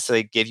going to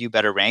necessarily give you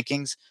better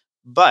rankings.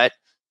 But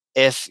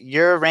if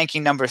you're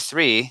ranking number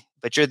 3,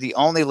 but you're the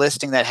only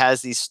listing that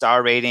has these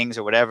star ratings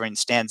or whatever and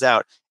stands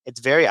out,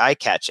 it's very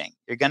eye-catching.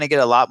 You're going to get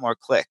a lot more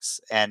clicks.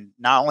 And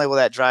not only will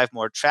that drive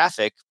more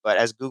traffic, but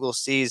as Google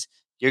sees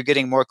you're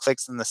getting more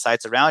clicks than the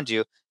sites around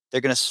you,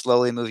 they're going to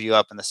slowly move you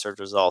up in the search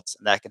results,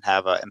 and that can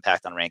have an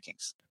impact on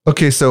rankings.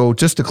 Okay, so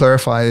just to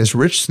clarify, is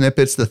rich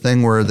snippets the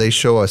thing where they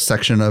show a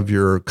section of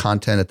your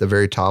content at the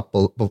very top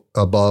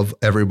above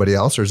everybody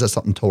else, or is that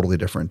something totally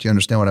different? Do you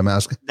understand what I'm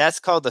asking? That's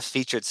called the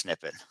featured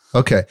snippet.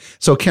 Okay,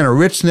 so can a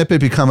rich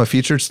snippet become a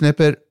featured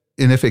snippet?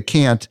 And if it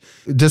can't,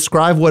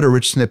 describe what a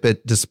rich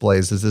snippet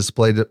displays. Does it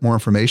display more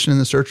information in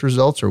the search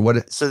results, or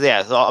what? So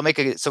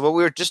what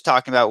we were just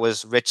talking about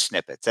was rich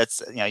snippets.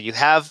 That's, you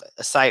have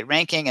a site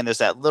ranking and there's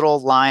that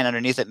little line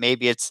underneath it.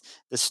 Maybe it's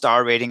the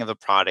star rating of a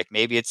product.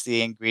 Maybe it's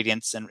the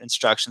ingredients and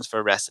instructions for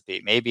a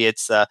recipe. Maybe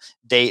it's a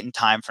date and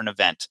time for an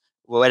event,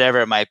 whatever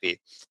it might be.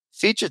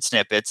 Featured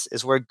snippets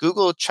is where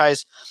Google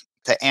tries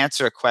to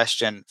answer a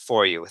question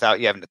for you without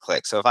you having to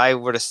click. So if I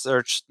were to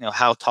search,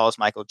 how tall is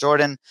Michael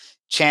Jordan,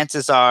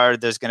 chances are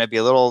there's going to be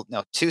a little,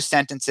 2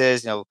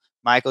 sentences,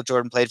 Michael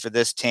Jordan played for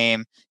this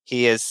team.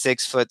 He is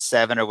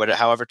 6'7" or whatever,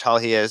 however tall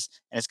he is,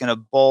 and it's going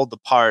to bold the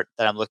part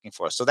that I'm looking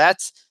for. So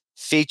that's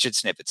featured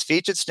snippets.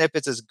 Featured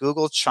snippets is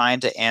Google trying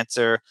to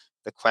answer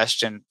the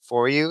question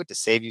for you to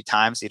save you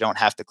time so you don't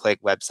have to click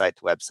website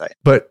to website.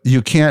 But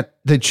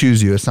they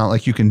choose you. It's not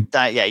like you can.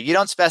 Yeah, you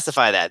don't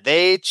specify that.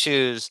 They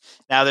choose.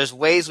 Now, there's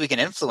ways we can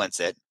influence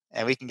it,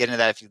 and we can get into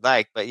that if you'd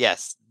like. But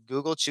yes,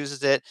 Google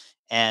chooses it,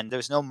 and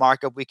there's no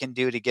markup we can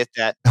do to get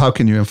that. How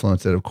can you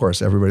influence it? Of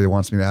course, everybody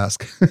wants me to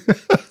ask.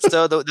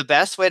 So the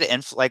best way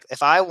to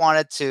if I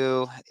wanted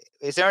to,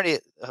 is there any?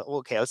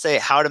 Okay, let's say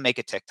how to make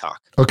a TikTok.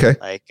 Okay.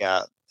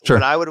 Sure.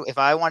 What I would, if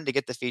I wanted to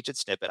get the featured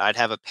snippet, I'd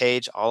have a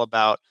page all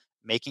about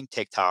making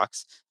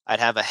TikToks. I'd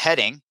have a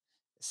heading.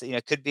 So,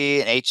 it could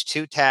be an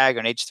H2 tag or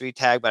an H3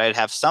 tag, but I'd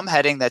have some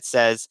heading that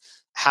says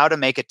how to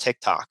make a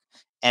TikTok.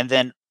 And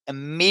then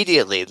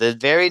immediately the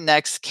very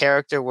next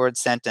character word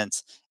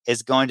sentence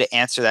is going to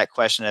answer that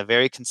question in a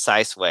very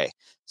concise way.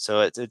 So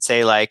it would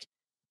say like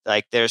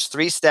there's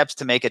 3 steps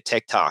to make a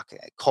TikTok, :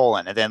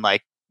 and then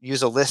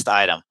use a list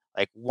item,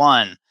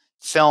 1,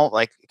 film,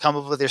 come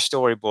up with your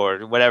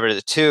storyboard or whatever.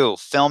 2,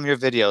 film your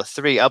video.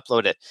 3,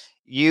 upload it.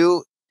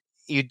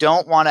 You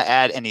don't want to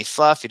add any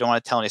fluff. You don't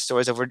want to tell any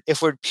stories.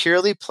 If we're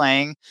purely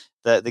playing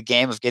the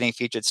game of getting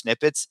featured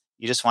snippets,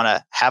 you just want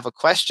to have a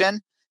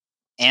question,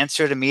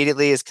 answer it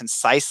immediately as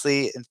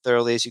concisely and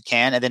thoroughly as you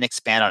can, and then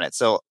expand on it.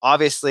 So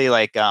obviously,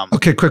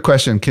 okay, quick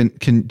question. Can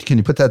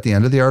you put that at the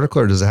end of the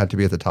article, or does it have to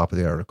be at the top of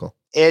the article?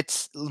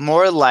 It's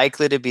more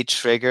likely to be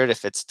triggered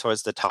if it's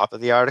towards the top of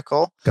the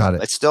article. Got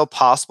it. It's still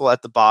possible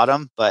at the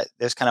bottom, but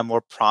there's kind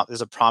of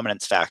there's a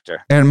prominence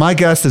factor. And my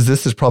guess is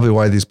this is probably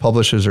why these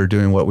publishers are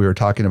doing what we were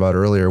talking about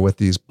earlier with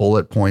these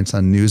bullet points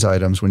on news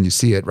items when you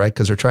see it, right?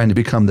 Because they're trying to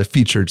become the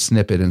featured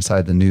snippet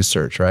inside the news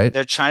search, right?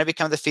 They're trying to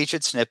become the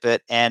featured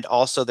snippet, and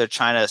also they're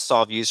trying to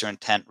solve user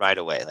intent right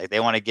away. They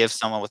want to give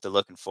someone what they're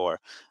looking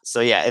for. So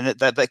yeah, and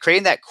but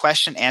creating that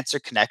question answer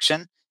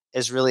connection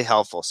is really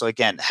helpful. So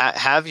again,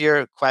 have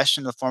your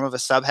question in the form of a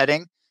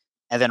subheading,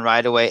 and then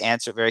right away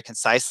answer it very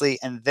concisely,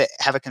 and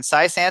have a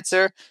concise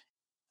answer.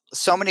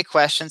 So many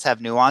questions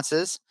have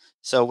nuances.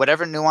 So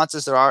whatever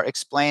nuances there are,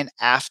 explain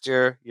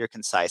after your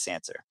concise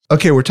answer.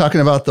 Okay, we're talking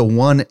about the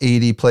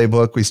 180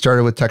 playbook. We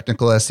started with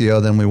technical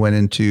SEO, then we went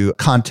into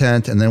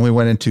content, and then we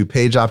went into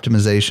page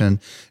optimization.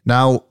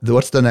 Now,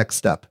 what's the next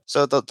step?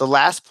 So the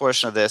last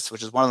portion of this,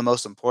 which is one of the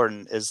most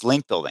important, is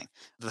link building.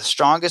 The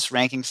strongest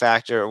ranking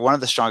factor, or one of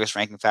the strongest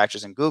ranking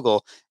factors in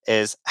Google,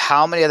 is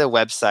how many other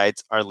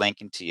websites are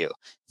linking to you.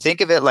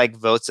 Think of it like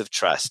votes of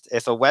trust.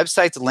 If a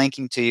website's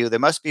linking to you, there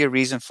must be a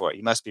reason for it.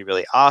 You must be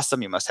really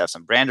awesome. You must have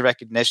some brand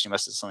recognition. You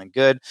must have something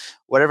good.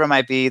 Whatever it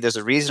might be, there's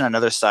a reason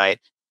another site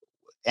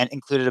and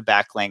included a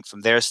backlink from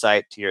their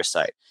site to your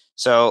site.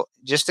 So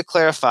just to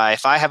clarify,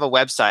 if I have a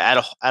website,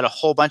 add a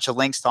whole bunch of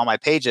links to all my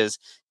pages,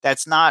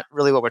 that's not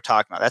really what we're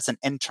talking about. That's an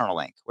internal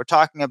link. We're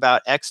talking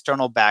about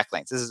external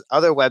backlinks. This is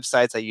other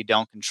websites that you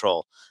don't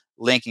control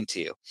linking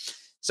to you.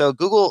 So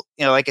Google,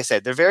 like I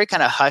said, they're very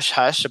kind of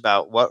hush-hush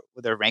about what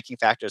their ranking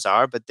factors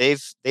are, but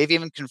they've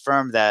even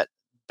confirmed that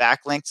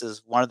backlinks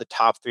is one of the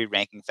top 3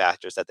 ranking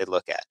factors that they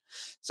look at.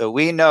 So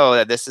we know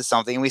that this is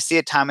something, and we see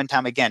it time and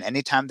time again.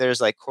 Anytime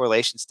there's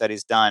correlation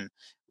studies done,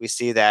 we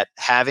see that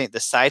having the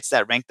sites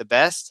that rank the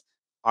best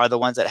are the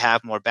ones that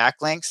have more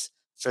backlinks.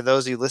 For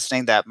those of you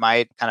listening that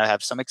might kind of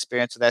have some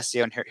experience with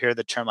SEO and hear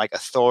the term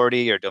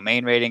authority or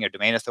domain rating or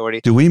domain authority.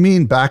 Do we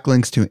mean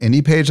backlinks to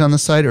any page on the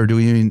site, or do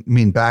we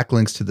mean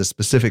backlinks to the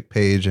specific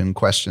page in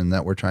question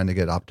that we're trying to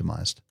get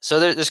optimized? So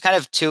there's kind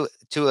of two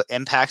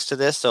impacts to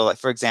this. So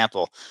for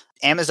example,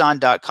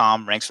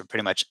 Amazon.com ranks for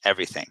pretty much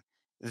everything.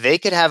 They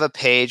could have a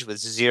page with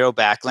 0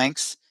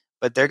 backlinks,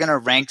 but they're going to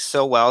rank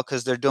so well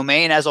because their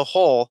domain as a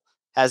whole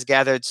has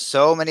gathered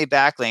so many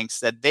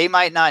backlinks that they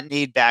might not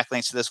need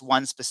backlinks to this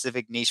one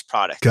specific niche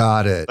product.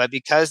 Got it. But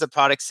because the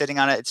product's sitting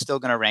on it, it's still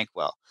going to rank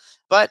well.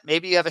 But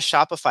maybe you have a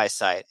Shopify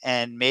site,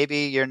 and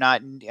maybe you're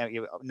not, if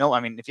you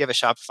have a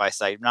Shopify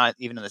site, you're not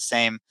even in the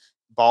same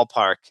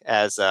ballpark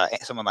as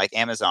someone like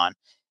Amazon.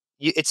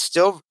 It's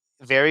still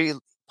very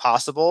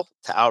possible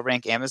to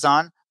outrank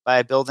Amazon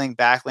by building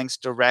backlinks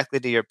directly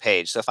to your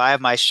page. So if I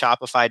have my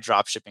Shopify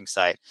dropshipping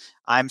site,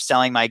 I'm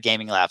selling my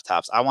gaming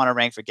laptops. I want to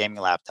rank for gaming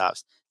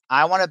laptops.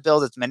 I want to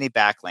build as many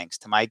backlinks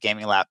to my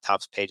gaming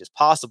laptops page as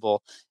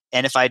possible.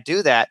 And if I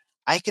do that,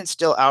 I can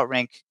still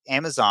outrank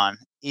Amazon,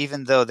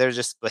 even though they're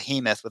just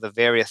behemoth with a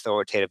very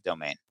authoritative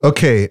domain.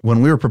 Okay,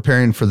 when we were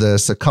preparing for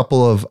this, a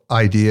couple of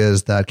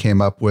ideas that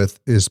came up with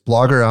is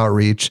blogger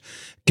outreach,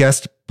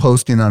 guest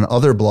posting on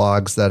other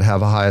blogs that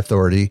have a high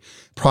authority,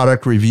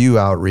 product review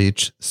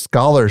outreach,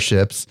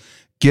 scholarships,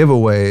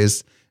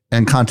 giveaways,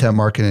 and content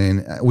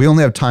marketing. We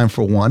only have time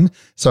for one,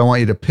 so I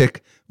want you to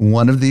pick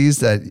one of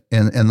these and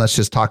let's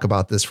just talk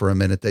about this for a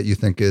minute that you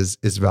think is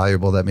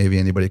valuable that maybe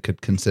anybody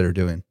could consider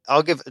doing.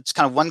 I'll give it's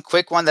kind of one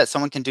quick one that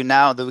someone can do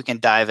now that we can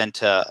dive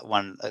into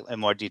one in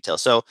more detail.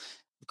 So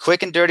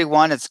quick and dirty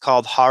one, it's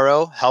called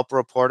Haro, Help a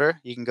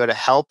Reporter. You can go to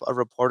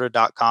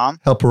helpareporter.com.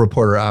 Help a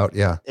reporter out.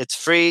 Yeah. It's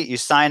free. You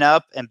sign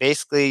up and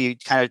basically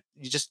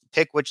you just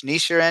pick which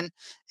niche you're in,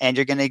 and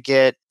you're going to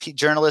get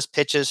journalist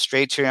pitches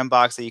straight to your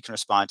inbox that you can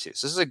respond to.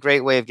 So this is a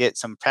great way of get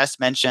some press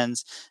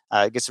mentions,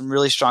 get some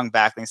really strong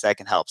backlinks that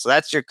can help. So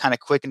that's your kind of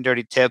quick and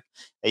dirty tip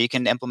that you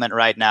can implement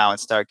right now and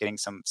start getting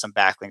some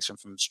backlinks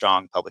from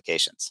strong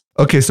publications.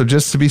 Okay, so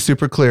just to be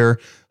super clear,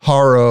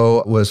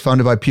 Haro was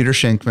founded by Peter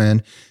Shankman.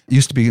 It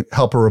used to be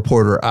Help a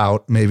Reporter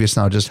Out. Maybe it's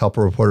now just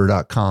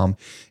helpareporter.com.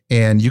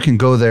 And you can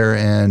go there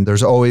and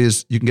there's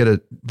always, you can get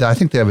I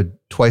think they have a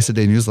twice a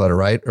day newsletter,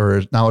 right?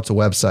 Or now it's a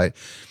website.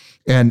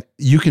 And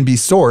you can be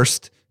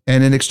sourced.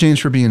 And in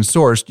exchange for being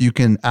sourced, you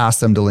can ask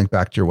them to link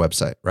back to your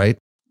website, right?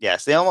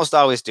 Yes, they almost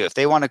always do. If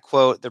they want to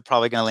quote, they're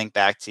probably going to link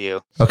back to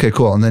you. Okay,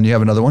 cool. And then you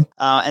have another one?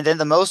 And then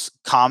the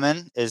most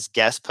common is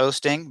guest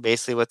posting.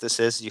 Basically what this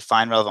is, you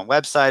find relevant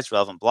websites,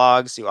 relevant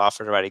blogs, you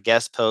offer to write a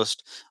guest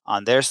post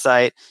on their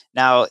site.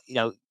 Now,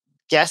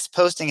 guest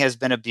posting has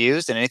been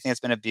abused, and anything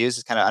that's been abused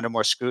is kind of under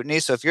more scrutiny.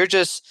 So if you're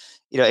just,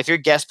 if you're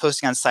guest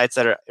posting on sites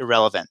that are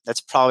irrelevant, that's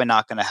probably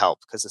not going to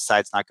help because the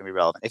site's not going to be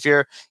relevant. If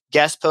you're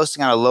guest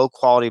posting on a low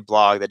quality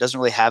blog that doesn't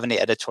really have any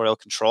editorial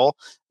control,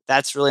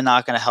 that's really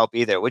not going to help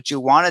either. What you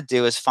want to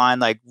do is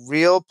find like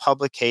real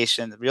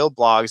publications, real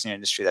blogs in your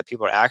industry that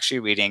people are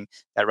actually reading,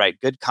 that write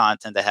good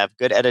content, that have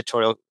good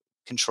editorial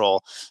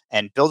control,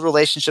 and build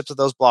relationships with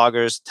those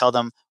bloggers. Tell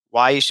them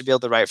why you should be able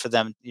to write for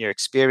them, your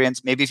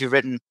experience. Maybe if you've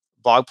written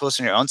blog posts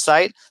on your own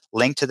site,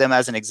 link to them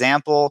as an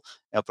example,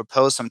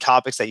 propose some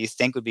topics that you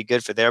think would be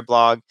good for their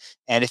blog.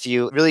 And if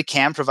you really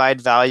can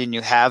provide value and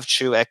you have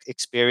true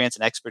experience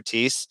and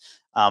expertise,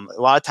 a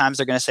lot of times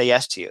they're going to say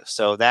yes to you.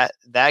 So that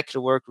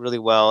could work really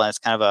well. And it's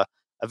kind of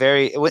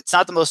it's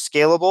not the most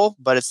scalable,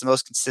 but it's the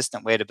most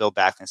consistent way to build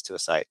backlinks to a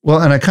site.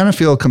 Well, and I kind of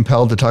feel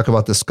compelled to talk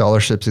about the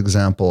scholarships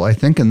example. I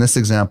think in this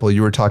example,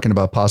 you were talking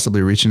about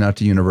possibly reaching out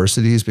to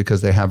universities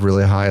because they have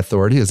really high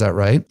authority. Is that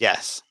right?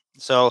 Yes.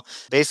 So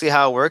basically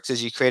how it works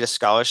is you create a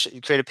scholarship, you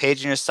create a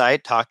page on your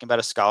site talking about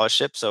a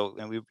scholarship. So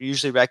we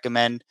usually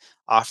recommend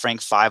offering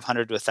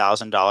 $500 to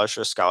 $1,000 for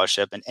a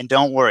scholarship. And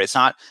don't worry, it's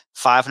not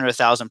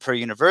 $500,000 per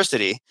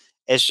university.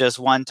 It's just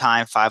one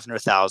time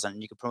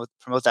 $500,000. You can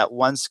promote that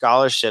one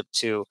scholarship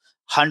to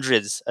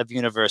hundreds of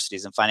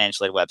universities and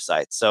financial aid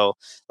websites. So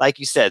like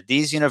you said,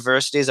 these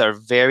universities are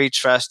very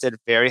trusted,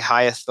 very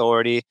high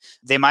authority.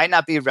 They might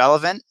not be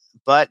relevant,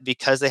 but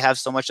because they have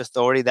so much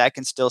authority, that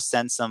can still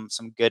send some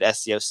good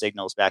SEO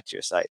signals back to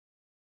your site.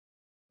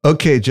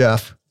 Okay,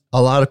 Jeff.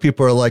 A lot of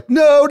people are like,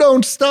 no,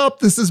 don't stop.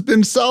 This has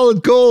been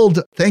solid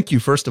gold. Thank you,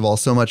 first of all,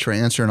 so much for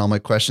answering all my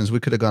questions.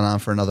 We could have gone on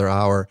for another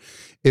hour.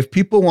 If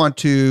people want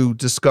to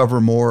discover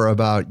more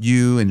about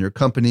you and your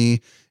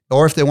company,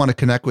 or if they want to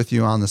connect with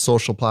you on the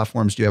social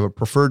platforms, do you have a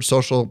preferred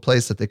social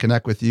place that they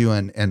connect with you,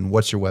 and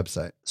what's your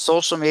website?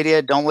 Social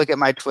media, don't look at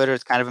my Twitter.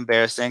 It's kind of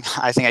embarrassing.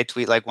 I think I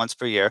tweet like once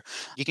per year.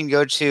 You can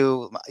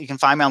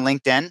find me on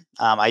LinkedIn.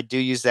 I do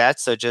use that.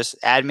 So just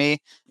add me.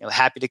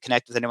 Happy to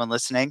connect with anyone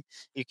listening.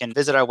 You can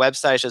visit our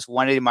website. It's just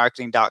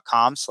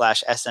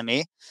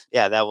 180marketing.com/SME.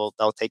 Yeah, that'll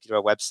take you to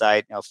our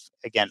website.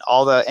 Again,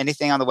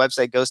 anything on the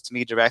website goes to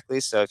me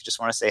directly. So if you just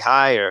want to say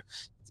hi or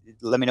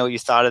let me know what you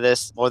thought of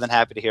this, more than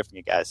happy to hear from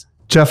you guys.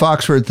 Jeff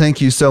Oxford, thank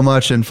you so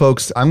much. And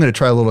folks, I'm going to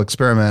try a little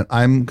experiment.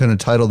 I'm going to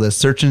title this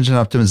Search Engine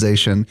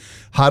Optimization,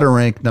 How to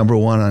Rank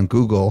 #1 on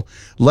Google.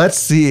 Let's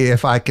see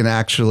if I can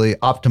actually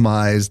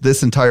optimize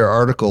this entire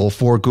article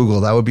for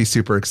Google. That would be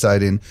super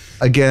exciting.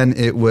 Again,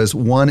 it was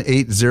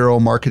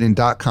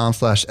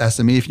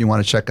 180marketing.com/SME if you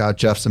want to check out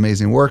Jeff's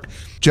amazing work.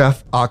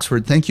 Jeff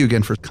Oxford, thank you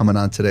again for coming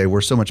on today.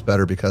 We're so much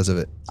better because of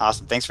it.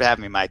 Awesome. Thanks for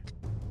having me, Mike.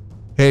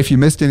 Hey, if you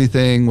missed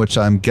anything, which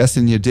I'm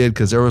guessing you did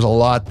because there was a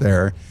lot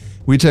there,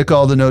 we took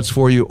all the notes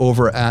for you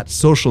over at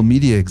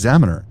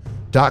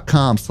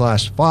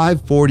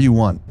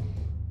socialmediaexaminer.com/541.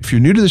 If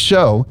you're new to the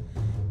show,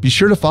 be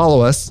sure to follow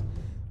us.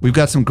 We've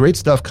got some great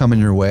stuff coming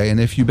your way. And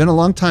if you've been a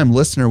long-time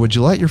listener, would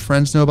you let your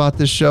friends know about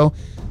this show?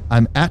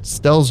 I'm at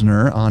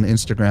Stelzner on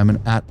Instagram and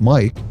at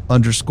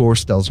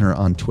Mike_Stelzner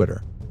on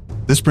Twitter.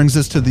 This brings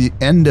us to the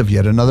end of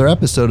yet another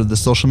episode of the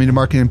Social Media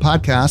Marketing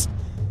Podcast.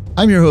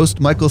 I'm your host,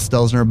 Michael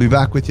Stelzner. I'll be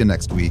back with you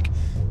next week.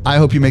 I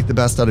hope you make the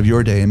best out of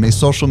your day, and may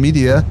social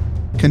media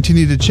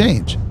continue to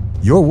change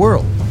your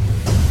world.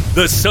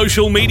 The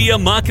Social Media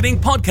Marketing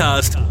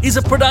Podcast is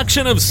a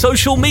production of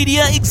Social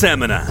Media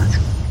Examiner.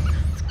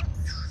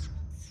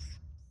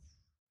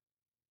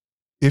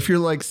 If you're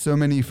like so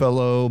many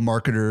fellow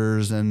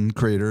marketers and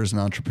creators and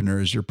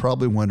entrepreneurs, you're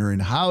probably wondering,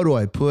 how do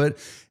I put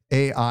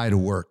AI to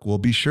work? Well,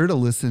 be sure to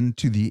listen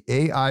to the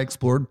AI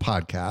Explored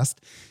podcast,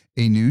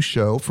 a new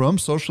show from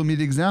Social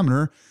Media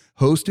Examiner,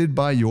 hosted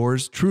by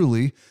yours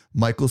truly,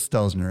 Michael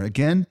Stelzner.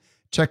 Again,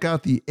 check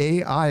out the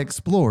AI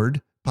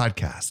Explored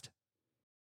podcast.